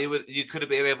 Chances are you could have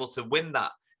been able to win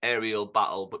that aerial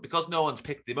battle, but because no one's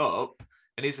picked him up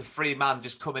and he's a free man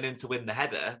just coming in to win the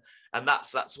header, and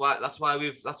that's why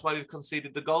we've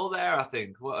conceded the goal there. I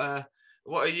think. What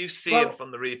are you seeing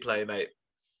from the replay, mate?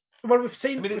 Well, we've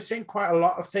seen quite a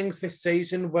lot of things this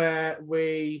season where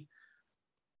we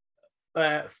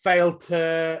failed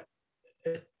to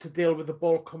deal with the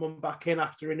ball coming back in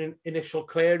after an initial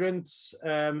clearance.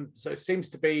 So it seems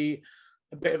to be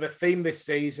a bit of a theme this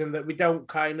season that we don't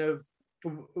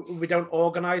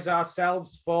organise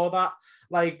ourselves for that.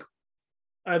 Like,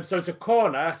 so it's a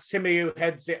corner. Simiyu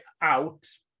heads it out,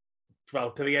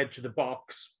 to the edge of the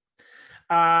box,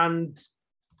 and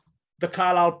the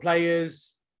Carlisle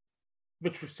players,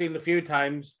 which we've seen a few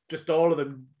times, just all of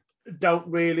them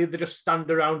they just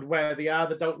stand around where they are.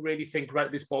 They don't really think,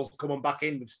 right, this ball's coming back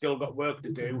in, we've still got work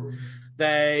to do.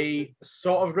 They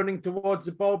sort of running towards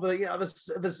the ball, but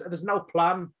there's no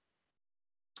plan.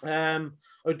 Or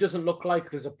it doesn't look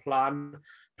like there's a plan.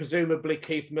 Presumably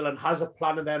Keith Millen has a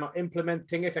plan and they're not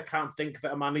implementing it. I can't think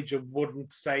that a manager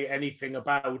wouldn't say anything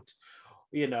about,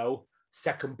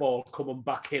 second ball coming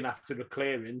back in after the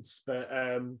clearance, but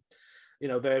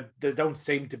they don't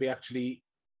seem to be actually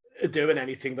doing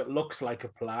anything that looks like a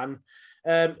plan.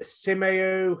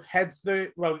 Simiyu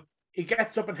he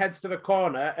gets up and heads to the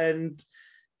corner and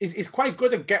is quite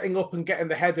good at getting up and getting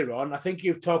the header on. I think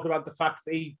you've talked about the fact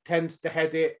that he tends to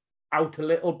head it out a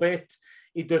little bit.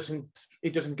 He doesn't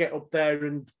get up there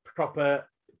and proper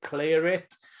clear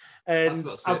it. And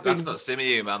That's not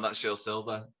Simiyu, man. That's Shil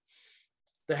Silver.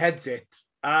 The head's it.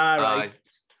 Right.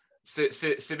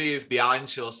 Simiyu's behind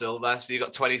Shil Silver, so you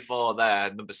got 24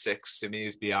 there. Number 6,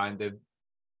 Simiyu's behind him.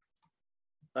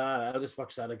 I'll just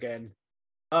watch that again.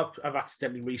 I've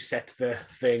accidentally reset the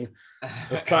thing. I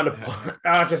was trying to.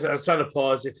 I was trying to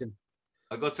pause it, and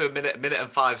I'll go to a minute and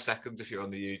 5 seconds if you're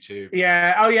on the YouTube.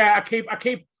 Yeah. Oh, yeah. I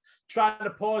keep trying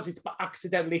to pause it, but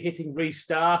accidentally hitting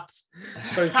restart.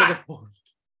 So instead of pause.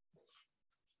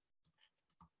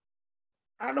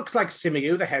 That looks like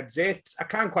Simiyu. The head's it. I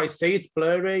can't quite see. It's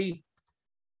blurry.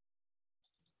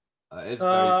 It is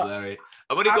very blurry.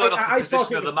 I'm only going off the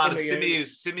position of the man.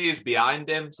 Simiyu's behind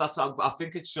him. So I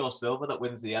think it's Shil Silver that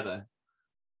wins the header.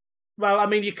 Well, I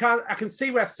mean, I can see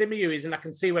where Simiyu is and I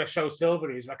can see where Shil Silver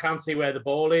is. I can't see where the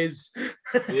ball is.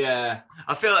 Yeah.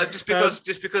 I feel like just because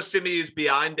Simiyu's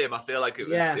behind him, I feel like it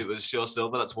was Shil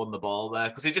Silver that's won the ball there.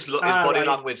 Because his body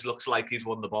language looks like he's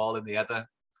won the ball in the header.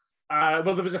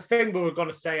 Well, there was a thing we were going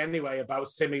to say anyway about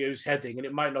Simiyu's heading, and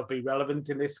it might not be relevant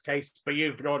in this case, but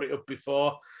you've brought it up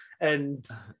before. And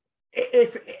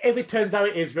if it turns out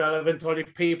it is relevant, or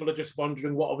if people are just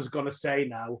wondering what I was going to say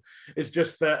now, it's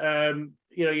just that,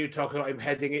 you talk about him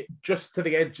heading it just to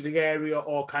the edge of the area,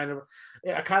 or I kind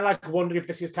of like wondering if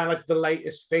this is kind of like the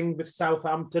latest thing with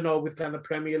Southampton or with kind of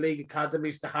Premier League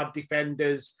academies to have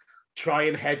defenders try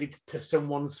and head it to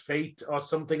someone's feet or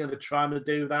something, and they're trying to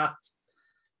do that.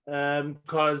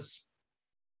 Because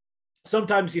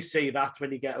sometimes you see that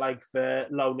when you get like the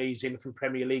loanees in from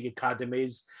Premier League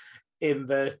academies, in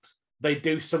that they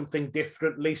do something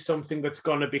differently, something that's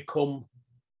going to become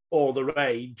all the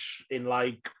rage in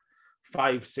like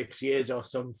 5-6 years or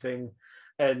something.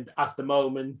 And at the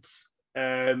moment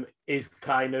is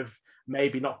kind of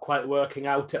maybe not quite working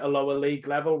out at a lower league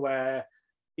level where,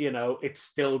 it's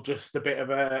still just a bit of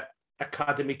a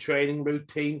academy training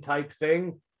routine type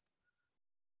thing.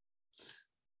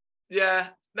 Yeah,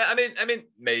 I mean,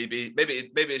 maybe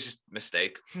it's just a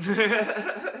mistake.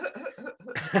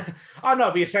 I know,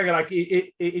 but you're saying like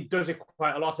it does it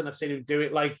quite a lot, and I've seen him do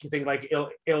it. Like you think like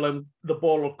the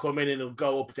ball will come in and he'll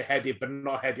go up to head it, but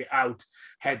not head it out,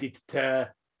 head it to,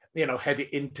 head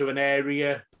it into an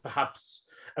area, perhaps.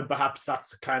 And perhaps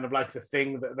that's kind of like the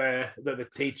thing that they're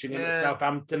teaching in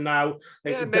Southampton now.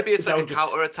 Maybe it's like a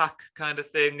counter-attack kind of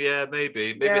thing. Yeah,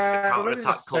 maybe it's like a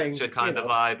counter-attack culture kind of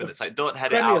vibe, and it's like don't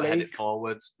head it out, head it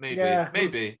forwards.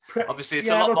 Maybe. Obviously, it's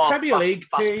a lot more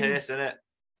fast pace, isn't it?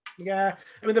 Yeah,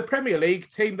 I mean the Premier League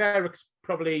team there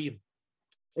probably,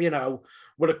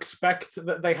 would expect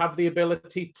that they have the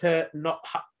ability to not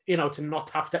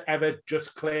have to ever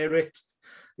just clear it.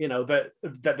 That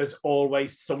there's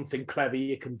always something clever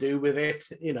you can do with it,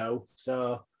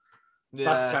 so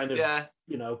that's kind of,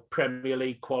 Premier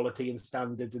League quality and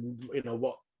standards, and,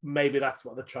 maybe that's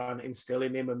what they're trying to instill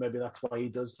in him, and maybe that's why he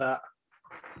does that.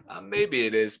 Maybe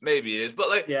it is. But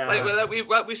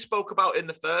like we spoke about in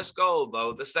the first goal,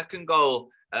 though, the second goal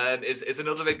is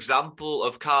another example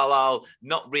of Carlisle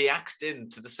not reacting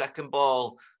to the second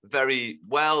ball very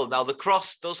well. Now, the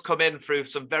cross does come in through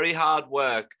some very hard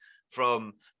work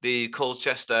from the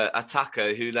Colchester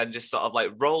attacker, who then just sort of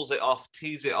like rolls it off,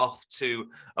 tees it off to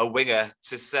a winger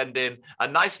to send in a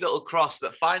nice little cross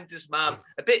that finds his man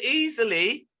a bit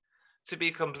easily, to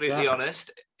be completely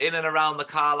honest, in and around the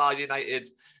Carlisle United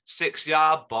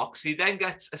 6-yard box. He then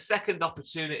gets a second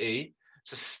opportunity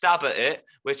to stab at it,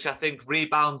 which I think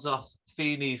rebounds off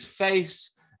Feeney's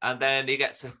face. And then he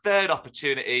gets a third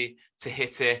opportunity to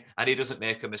hit it, and he doesn't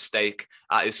make a mistake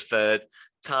at his third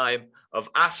time of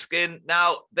asking.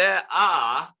 Now, there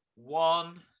are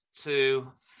 1,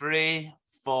 2, 3,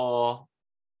 4,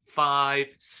 5,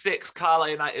 6 Carlisle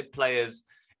United players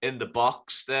in the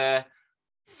box there.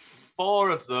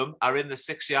 4 of them are in the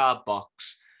 6-yard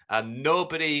box, and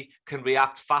nobody can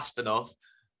react fast enough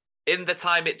in the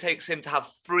time it takes him to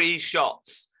have 3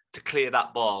 shots to clear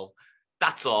that ball.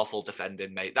 That's awful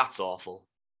defending, mate. That's awful.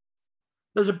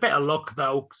 There's a bit of luck,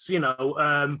 though, 'cause,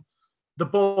 the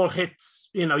ball hits,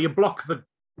 you block the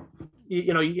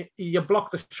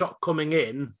shot coming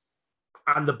in,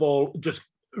 and the ball just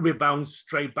rebounds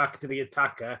straight back to the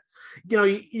attacker.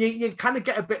 You kind of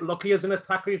get a bit lucky as an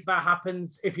attacker if that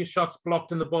happens, if your shot's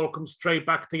blocked and the ball comes straight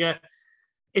back to you.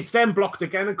 It's then blocked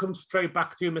again and comes straight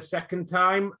back to him a second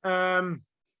time. I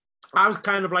was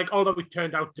kind of like, although it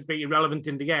turned out to be irrelevant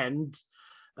in the end,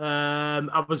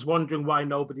 I was wondering why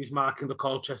nobody's marking the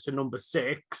Colchester number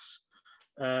 6,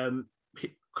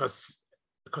 because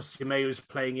Simeu's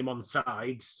playing him on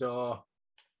side. So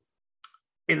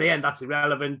in the end, that's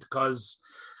irrelevant because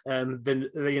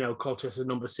Colchester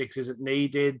number 6 isn't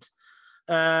needed.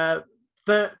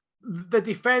 The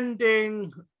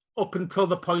defending up until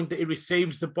the point that he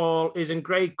receives the ball isn't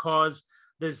great because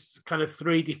there's kind of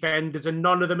 3 defenders and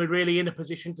none of them are really in a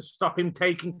position to stop him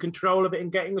taking control of it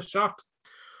and getting a shot.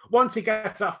 Once he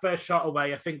gets that first shot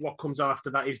away, I think what comes after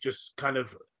that is just kind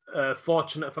of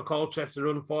fortunate for Colchester,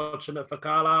 unfortunate for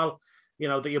Carlisle. You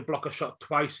know, that you block a shot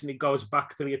twice and he goes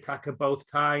back to the attacker both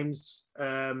times.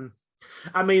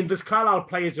 I mean, there's Carlisle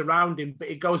players around him, but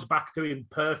it goes back to him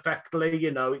perfectly.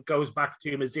 You know, it goes back to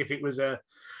him as if it was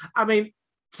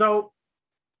so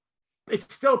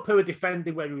it's still poor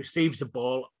defending where he receives the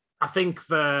ball. I think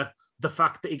the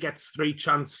fact that he gets 3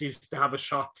 chances to have a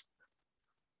shot,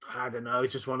 I don't know,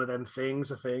 it's just one of them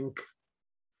things, I think.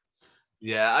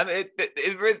 Yeah, I mean,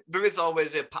 there is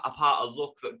always a part of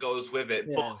luck that goes with it.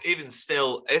 Yeah. But even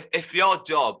still, if your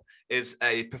job is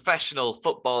a professional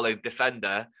footballing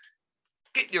defender,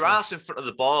 get your ass in front of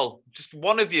the ball. Just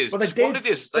one of you. Well, one of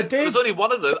you. Like, there's only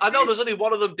one of them. I know there's only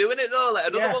one of them doing it, though. Like,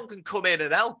 another one can come in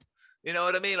and help. You know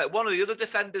what I mean? Like, one of the other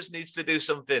defenders needs to do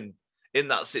something in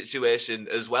that situation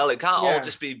as well. It can't all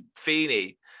just be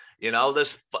Feeney. You know,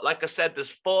 there's, like I said,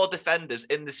 there's 4 defenders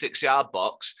in the 6-yard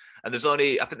box, and there's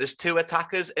only, I think there's 2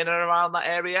 attackers in and around that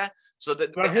area. So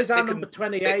that his number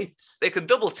 28. They can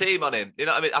double team on him. You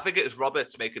know what I mean? I think it was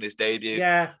Roberts making his debut.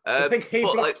 Yeah, I think he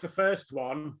blocked the first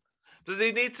one. But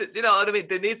they need to, you know what I mean?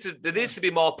 There needs to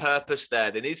be more purpose there.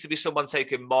 There needs to be someone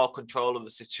taking more control of the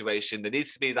situation. There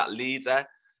needs to be that leader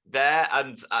there.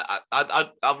 And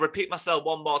I'll repeat myself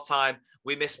one more time.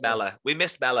 We miss Mellor. We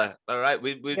miss Mellor. All right.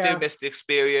 We do miss the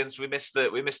experience. We miss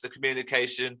the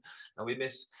communication, and we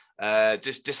miss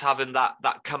just having that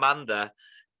commander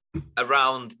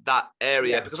around that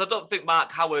area, because I don't think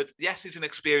Mark Howard, yes, he's an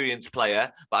experienced player,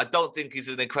 but I don't think he's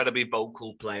an incredibly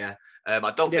vocal player.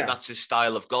 I don't think that's his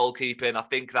style of goalkeeping. I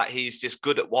think that he's just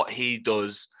good at what he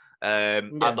does.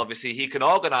 And obviously he can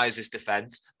organise his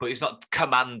defence, but he's not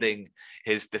commanding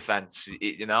his defence,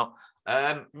 you know.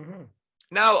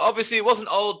 Now, obviously, it wasn't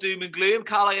all doom and gloom.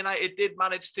 Carlisle United did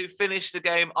manage to finish the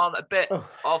game on a bit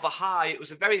of a high. It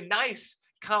was a very nice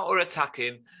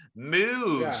counter-attacking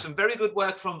move. Yeah. Some very good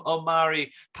work from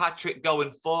Omari Patrick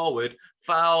going forward.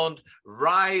 Found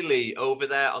Riley over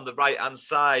there on the right-hand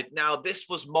side. Now, this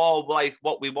was more like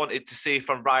what we wanted to see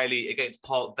from Riley against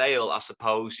Port Vale, I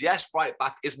suppose. Yes, right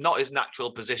back is not his natural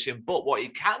position, but what he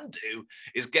can do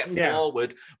is get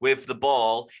forward with the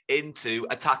ball into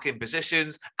attacking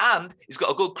positions, and he's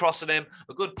got a good cross on him,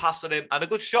 a good pass on him, and a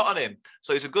good shot on him.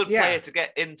 So he's a good player to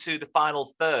get into the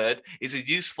final third. He's a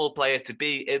useful player to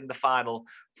be in the final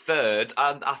third,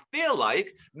 and I feel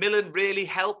like Millen really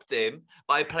helped him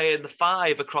by playing the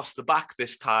 5 across the back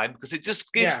this time, because it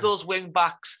just gives those wing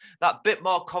backs that bit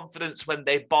more confidence when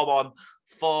they bomb on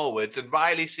forwards. And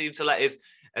Riley seemed to let his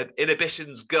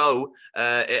inhibitions go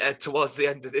towards the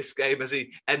end of this game as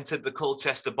he entered the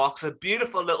Colchester box. A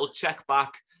beautiful little check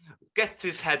back, gets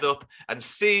his head up and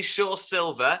sees Shaw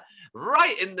Silver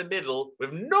right in the middle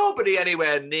with nobody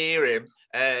anywhere near him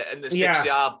in the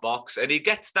 6-yard box, and he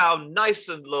gets down nice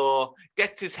and low,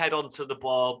 gets his head onto the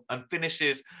ball and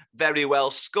finishes very well,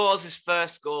 scores his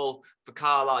first goal for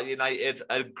Carlisle United.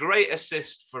 A great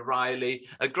assist for Riley,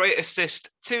 a great assist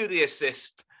to the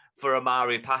assist for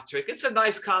Omari Patrick. It's a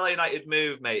nice Carlisle United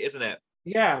move, mate, isn't it?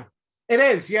 Yeah, it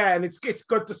is, and it's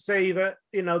good to see that,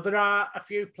 you know, there are a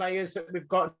few players that we've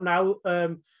got now,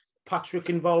 Patrick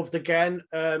involved again.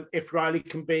 If Riley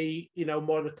can be, you know,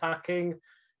 more attacking,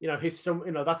 you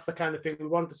know, that's the kind of thing we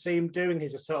want to see him doing.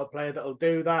 He's a sort of player that'll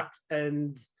do that.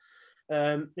 And,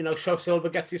 you know, Shaw Silver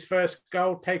gets his first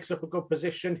goal, takes up a good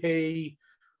position. He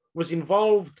was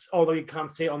involved, although you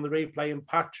can't see it on the replay, in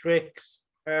Patrick's.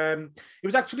 He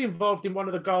was actually involved in one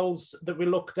of the goals that we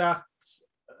looked at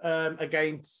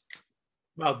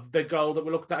the goal that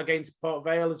we looked at against Port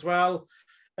Vale as well,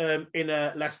 in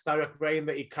a less direct rain,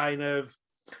 that he kind of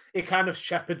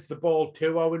shepherds the ball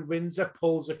to Owen Windsor,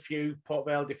 pulls a few Port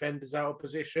Vale defenders out of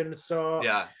position. So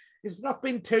it's not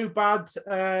been too bad.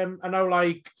 I know,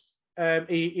 like,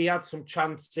 he had some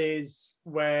chances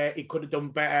where he could have done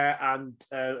better, and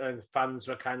fans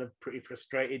were kind of pretty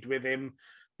frustrated with him,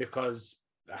 because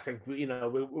I think, you know,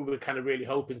 we were kind of really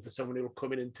hoping for someone who will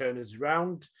come in and turn us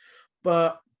around.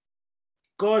 But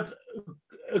good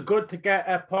to get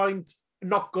a point.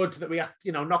 Not good that we,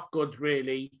 you know, not good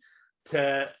really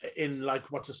to, in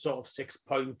like what's a sort of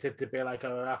 6-pointer, to be like,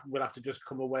 oh, we'll have to just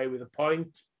come away with a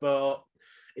point, but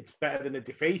it's better than a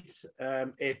defeat.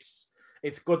 It's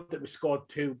good that we scored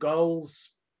 2 goals,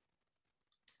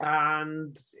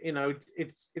 and, you know,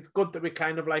 it's good that we're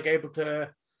kind of like able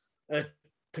to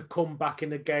come back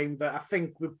in a game that I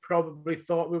think we probably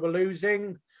thought we were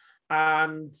losing.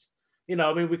 And, you know,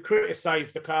 I mean, we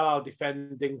criticised the Carlisle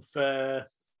defending for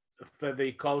for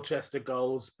the Colchester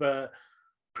goals, but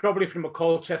probably from a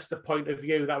Colchester point of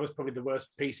view, that was probably the worst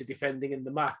piece of defending in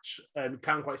the match. And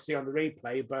can't quite see on the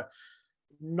replay, but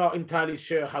not entirely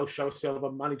sure how Show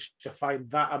Silver managed to find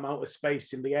that amount of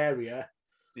space in the area.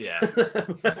 Yeah. I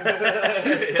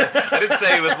didn't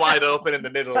say he was wide open in the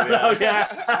middle. Yeah. Oh, yeah.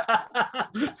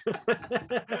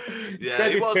 Yeah,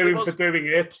 Credit to him for doing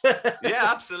it. Yeah,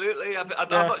 absolutely. I'm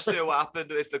not sure what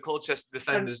happened if the Colchester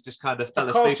defenders just kind of fell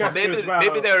asleep. Or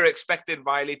maybe they were expecting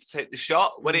Riley to take the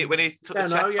shot when he took the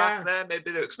check back there.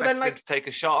 Maybe they were expecting him to take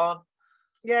a shot on.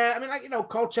 Yeah, I mean,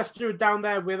 Colchester are down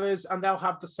there with us, and they'll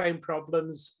have the same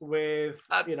problems with,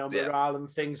 morale and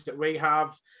things that we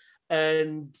have.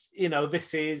 And,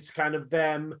 this is kind of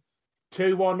them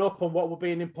 2-1 up on what will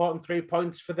be an important 3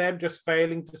 points for them, just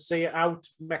failing to see it out,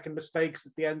 making mistakes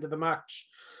at the end of the match,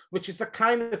 which is the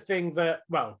kind of thing that,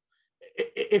 well,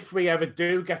 if we ever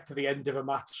do get to the end of a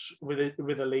match with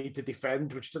a lead to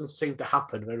defend, which doesn't seem to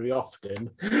happen very often,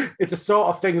 it's a sort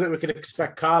of thing that we can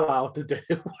expect Carlisle to do.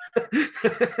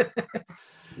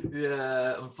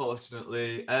 Yeah,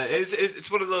 unfortunately,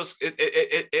 it's one of those.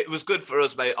 It was good for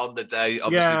us, mate, on the day.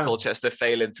 Obviously, Colchester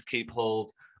failing to keep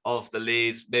hold of the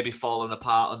leads, maybe falling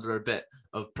apart under a bit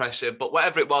of pressure. But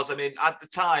whatever it was, I mean, at the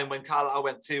time when Carlisle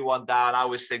went 2-1 down, I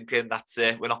was thinking, that's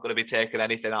it. We're not going to be taking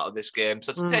anything out of this game.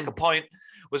 So to take a point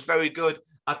was very good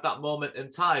at that moment in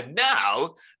time.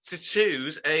 Now, to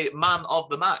choose a man of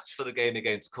the match for the game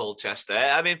against Colchester,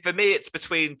 I mean, for me, it's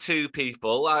between two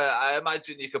people. I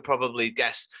imagine you could probably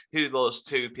guess who those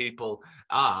two people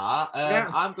are.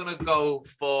 I'm going to go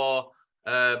for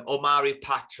Omari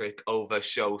Patrick over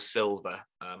Show Silver,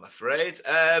 I'm afraid.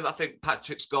 I think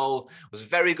Patrick's goal was a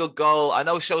very good goal. I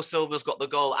know Show Silver's got the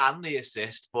goal and the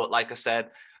assist, but like I said,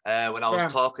 when I was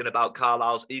talking about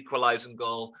Carlisle's equalising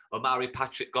goal, Omari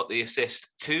Patrick got the assist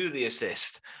to the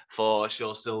assist for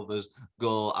Show Silver's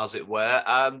goal, as it were.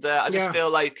 And I just feel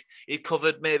like he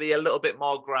covered maybe a little bit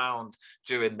more ground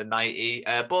during the 90.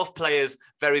 Both players,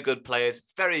 very good players.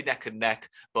 It's very neck and neck,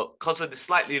 but because of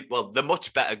the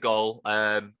much better goal,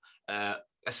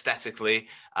 aesthetically,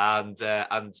 and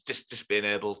just being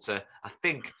able to, I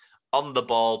think, on the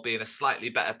ball, being a slightly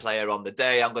better player on the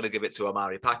day, I'm going to give it to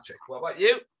Omari Patrick. What about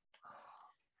you?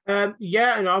 I'm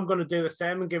going to do the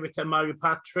same and give it to Omari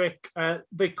Patrick.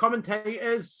 The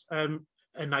commentators,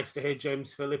 nice to hear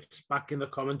James Phillips back in the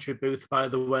commentary booth, by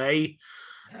the way.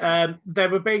 They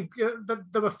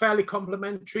were fairly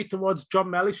complimentary towards John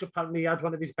Mellish. Apparently, he had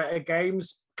one of his better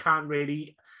games. Can't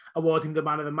really award him the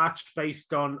man of the match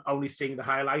based on only seeing the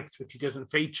highlights, which he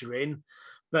doesn't feature in.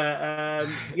 But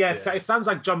So it sounds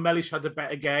like John Mellish had a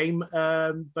better game.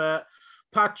 But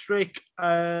Patrick,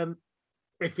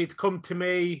 if he'd come to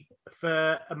me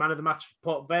for a man of the match for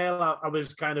Port Vale, I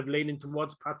was kind of leaning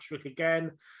towards Patrick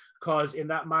again, because in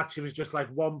that match, it was just like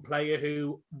one player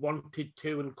who wanted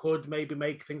to and could maybe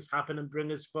make things happen and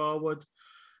bring us forward.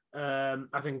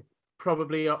 I think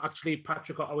probably actually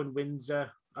Patrick or Owen Windsor.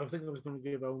 I think I was going to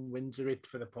give Owen Windsor it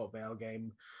for the Port Vale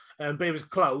game. But it was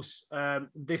close.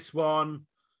 This one,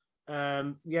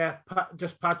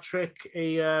 just Patrick.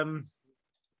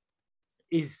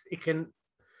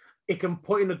 He can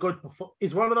put in a good performance.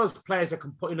 He's one of those players that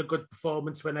can put in a good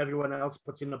performance when everyone else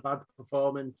puts in a bad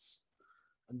performance,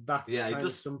 and that's kind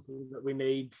of something that we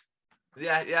need.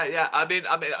 Yeah. I mean,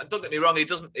 don't get me wrong. He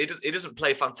doesn't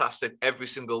play fantastic every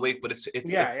single week, but it's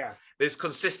his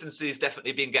consistency has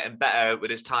definitely been getting better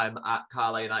with his time at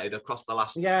Carlisle United across the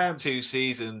last 2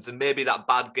 seasons, and maybe that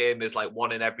bad game is like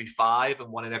 1 in every 5 and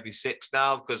 1 in every 6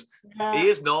 now, because he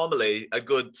is normally a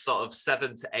good sort of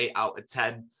 7 to 8 out of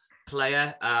 10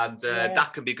 player, and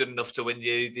that can be good enough to win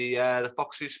you the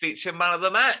Foxes feature man of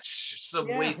the match.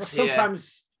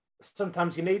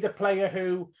 Sometimes you need a player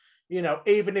who,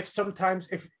 even if sometimes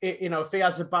if he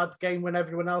has a bad game when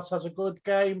everyone else has a good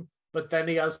game, but then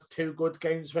he has 2 good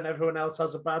games when everyone else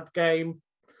has a bad game,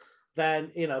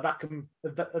 then that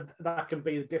can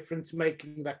be the difference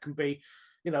making. That can be,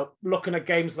 looking at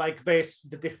games like this,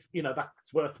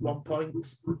 that's worth 1 point.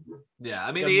 Yeah,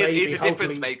 I mean, he's a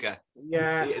difference maker.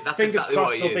 Yeah, that's exactly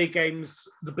what he is.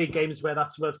 There'll be games where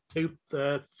that's worth 3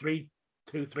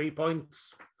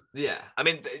 points. Yeah, I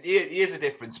mean, he is a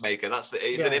difference maker.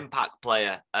 He's an impact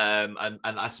player, and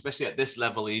especially at this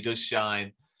level, he does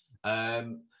shine.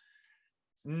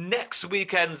 Next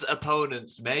weekend's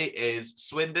opponents, mate, is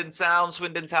Swindon Town.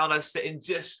 Swindon Town are sitting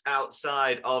just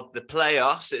outside of the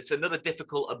playoffs. It's another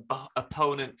difficult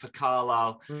opponent for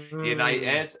Carlisle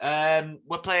United.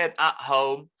 We're playing at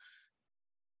home.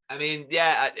 I mean,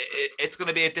 it's going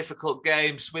to be a difficult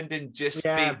game. Swindon just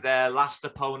beat their last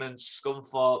opponent,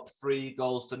 Scunthorpe, 3-0.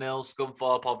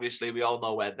 Scunthorpe, obviously, we all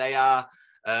know where they are.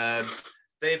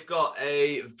 they've got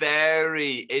a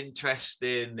very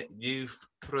interesting youth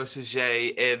protege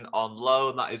in on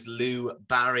loan. That is Lou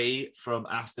Barry from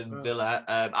Aston Villa.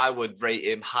 I would rate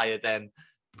him higher than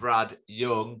Brad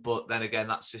Young, but then again,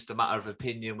 that's just a matter of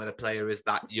opinion when a player is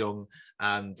that young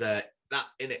and that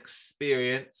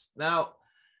inexperienced. Now,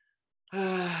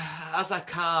 as I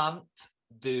can't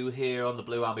do here on the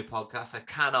Blue Army podcast, I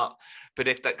cannot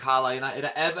predict that Carlisle United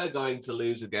are ever going to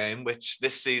lose a game, which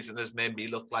this season has made me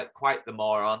look like quite the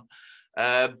moron.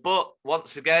 But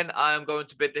once again, I am going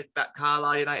to predict that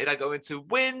Carlisle United are going to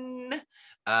win,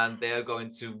 and they are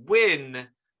going to win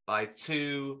by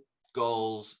 2-1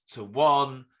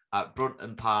 at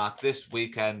Brunton Park this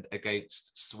weekend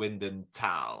against Swindon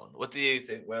Town. What do you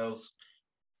think, Wills?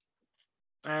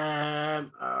 Oh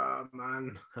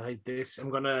man, I hate this. I'm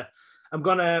gonna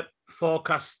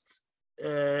forecast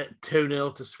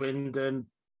 2-0 to Swindon.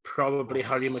 Probably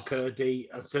Harry McCurdy.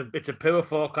 It's a poor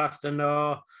forecast, I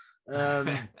know.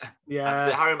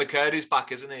 Yeah, Harry McCurdy's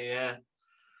back, isn't he? Yeah,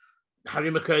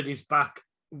 Harry McCurdy's back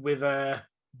with a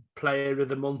Player of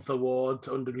the Month award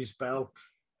under his belt,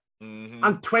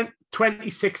 and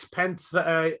 26 pence that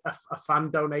a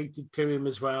fan donated to him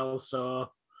as well.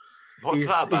 So what's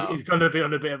that about? He's going to be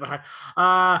on a bit of a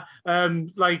high.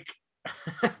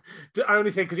 I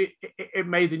only say because it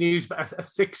made the news, but a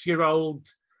 6-year-old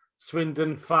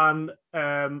Swindon fan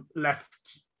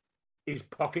left his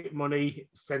pocket money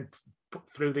put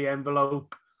through the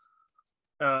envelope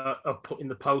or put in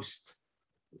the post.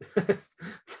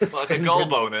 Like a goal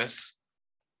bonus?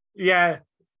 Yeah.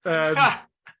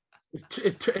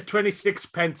 26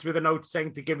 pence with a note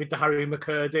saying to give it to Harry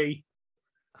McCurdy.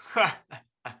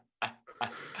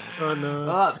 Oh no!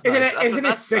 Oh, isn't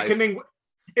it sickening? Nice.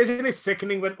 Isn't it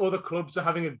sickening when other clubs are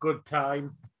having a good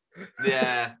time?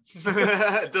 Yeah,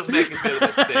 it does make you feel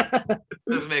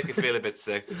a bit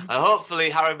sick. And hopefully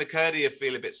Harry McCurdy will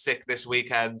feel a bit sick this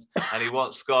weekend and he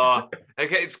won't score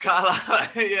against Carlisle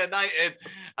United.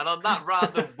 And on that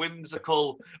rather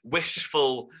whimsical,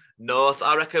 wishful note,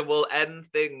 I reckon we'll end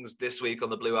things this week on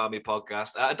the Blue Army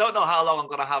podcast. I don't know how long I'm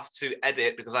going to have to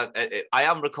edit because I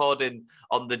am recording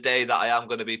on the day that I am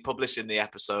going to be publishing the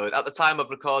episode. At the time of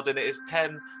recording, it is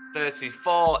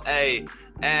 10:34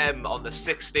 a.m. on the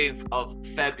 16th of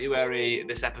February.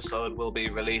 This episode will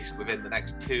be released within the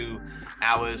next 2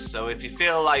 hours. So if you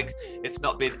feel like it's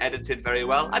not been edited very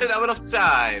well, I don't have enough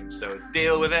time. So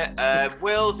deal with it.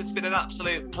 Wills, it's been an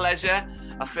absolute pleasure.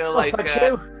 I feel like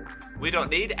we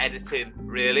don't need editing,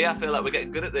 really. I feel like we're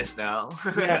getting good at this now.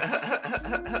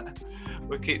 Yeah.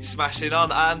 We'll keep smashing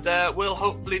on, and we'll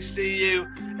hopefully see you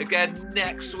again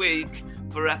next week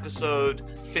for episode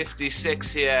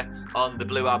 56 here on the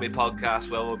Blue Army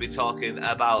podcast, where we'll be talking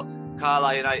about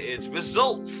Carlisle United's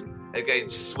result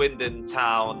against Swindon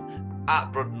Town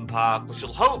at Brunton Park, which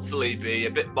will hopefully be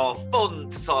a bit more fun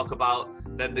to talk about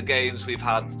than the games we've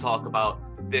had to talk about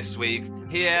this week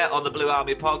here on the Blue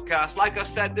Army podcast. Like I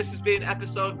said, this has been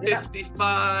episode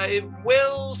 55.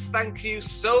 Wills, thank you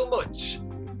so much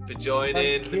for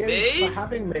joining me. Thank you for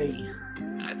having me.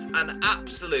 It's an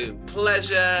absolute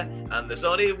pleasure, and there's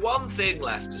only one thing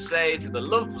left to say to the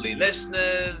lovely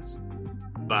listeners.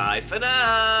 Bye for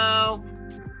now.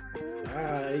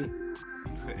 Bye.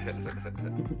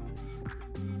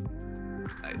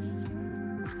 Nice.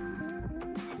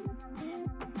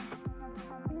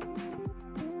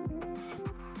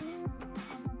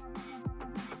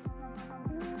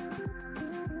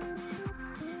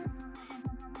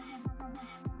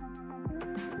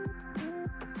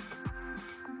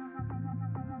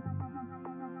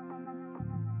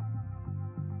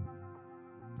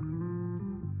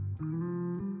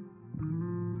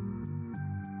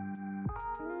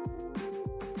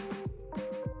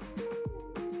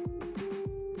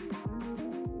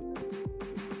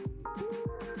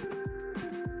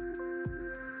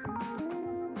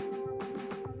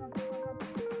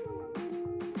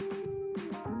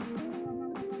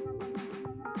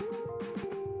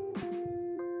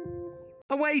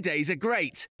 Away days are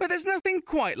great, but there's nothing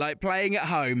quite like playing at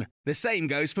home. The same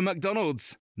goes for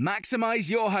McDonald's. Maximise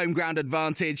your home ground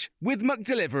advantage with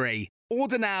McDelivery.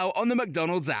 Order now on the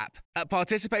McDonald's app. At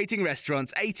participating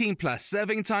restaurants, 18 plus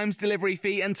serving times, delivery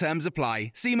fee and terms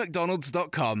apply. See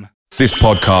mcdonalds.com. This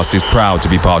podcast is proud to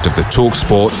be part of the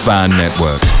TalkSport Fan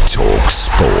Network.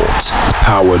 TalkSport.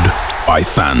 Powered by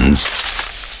fans.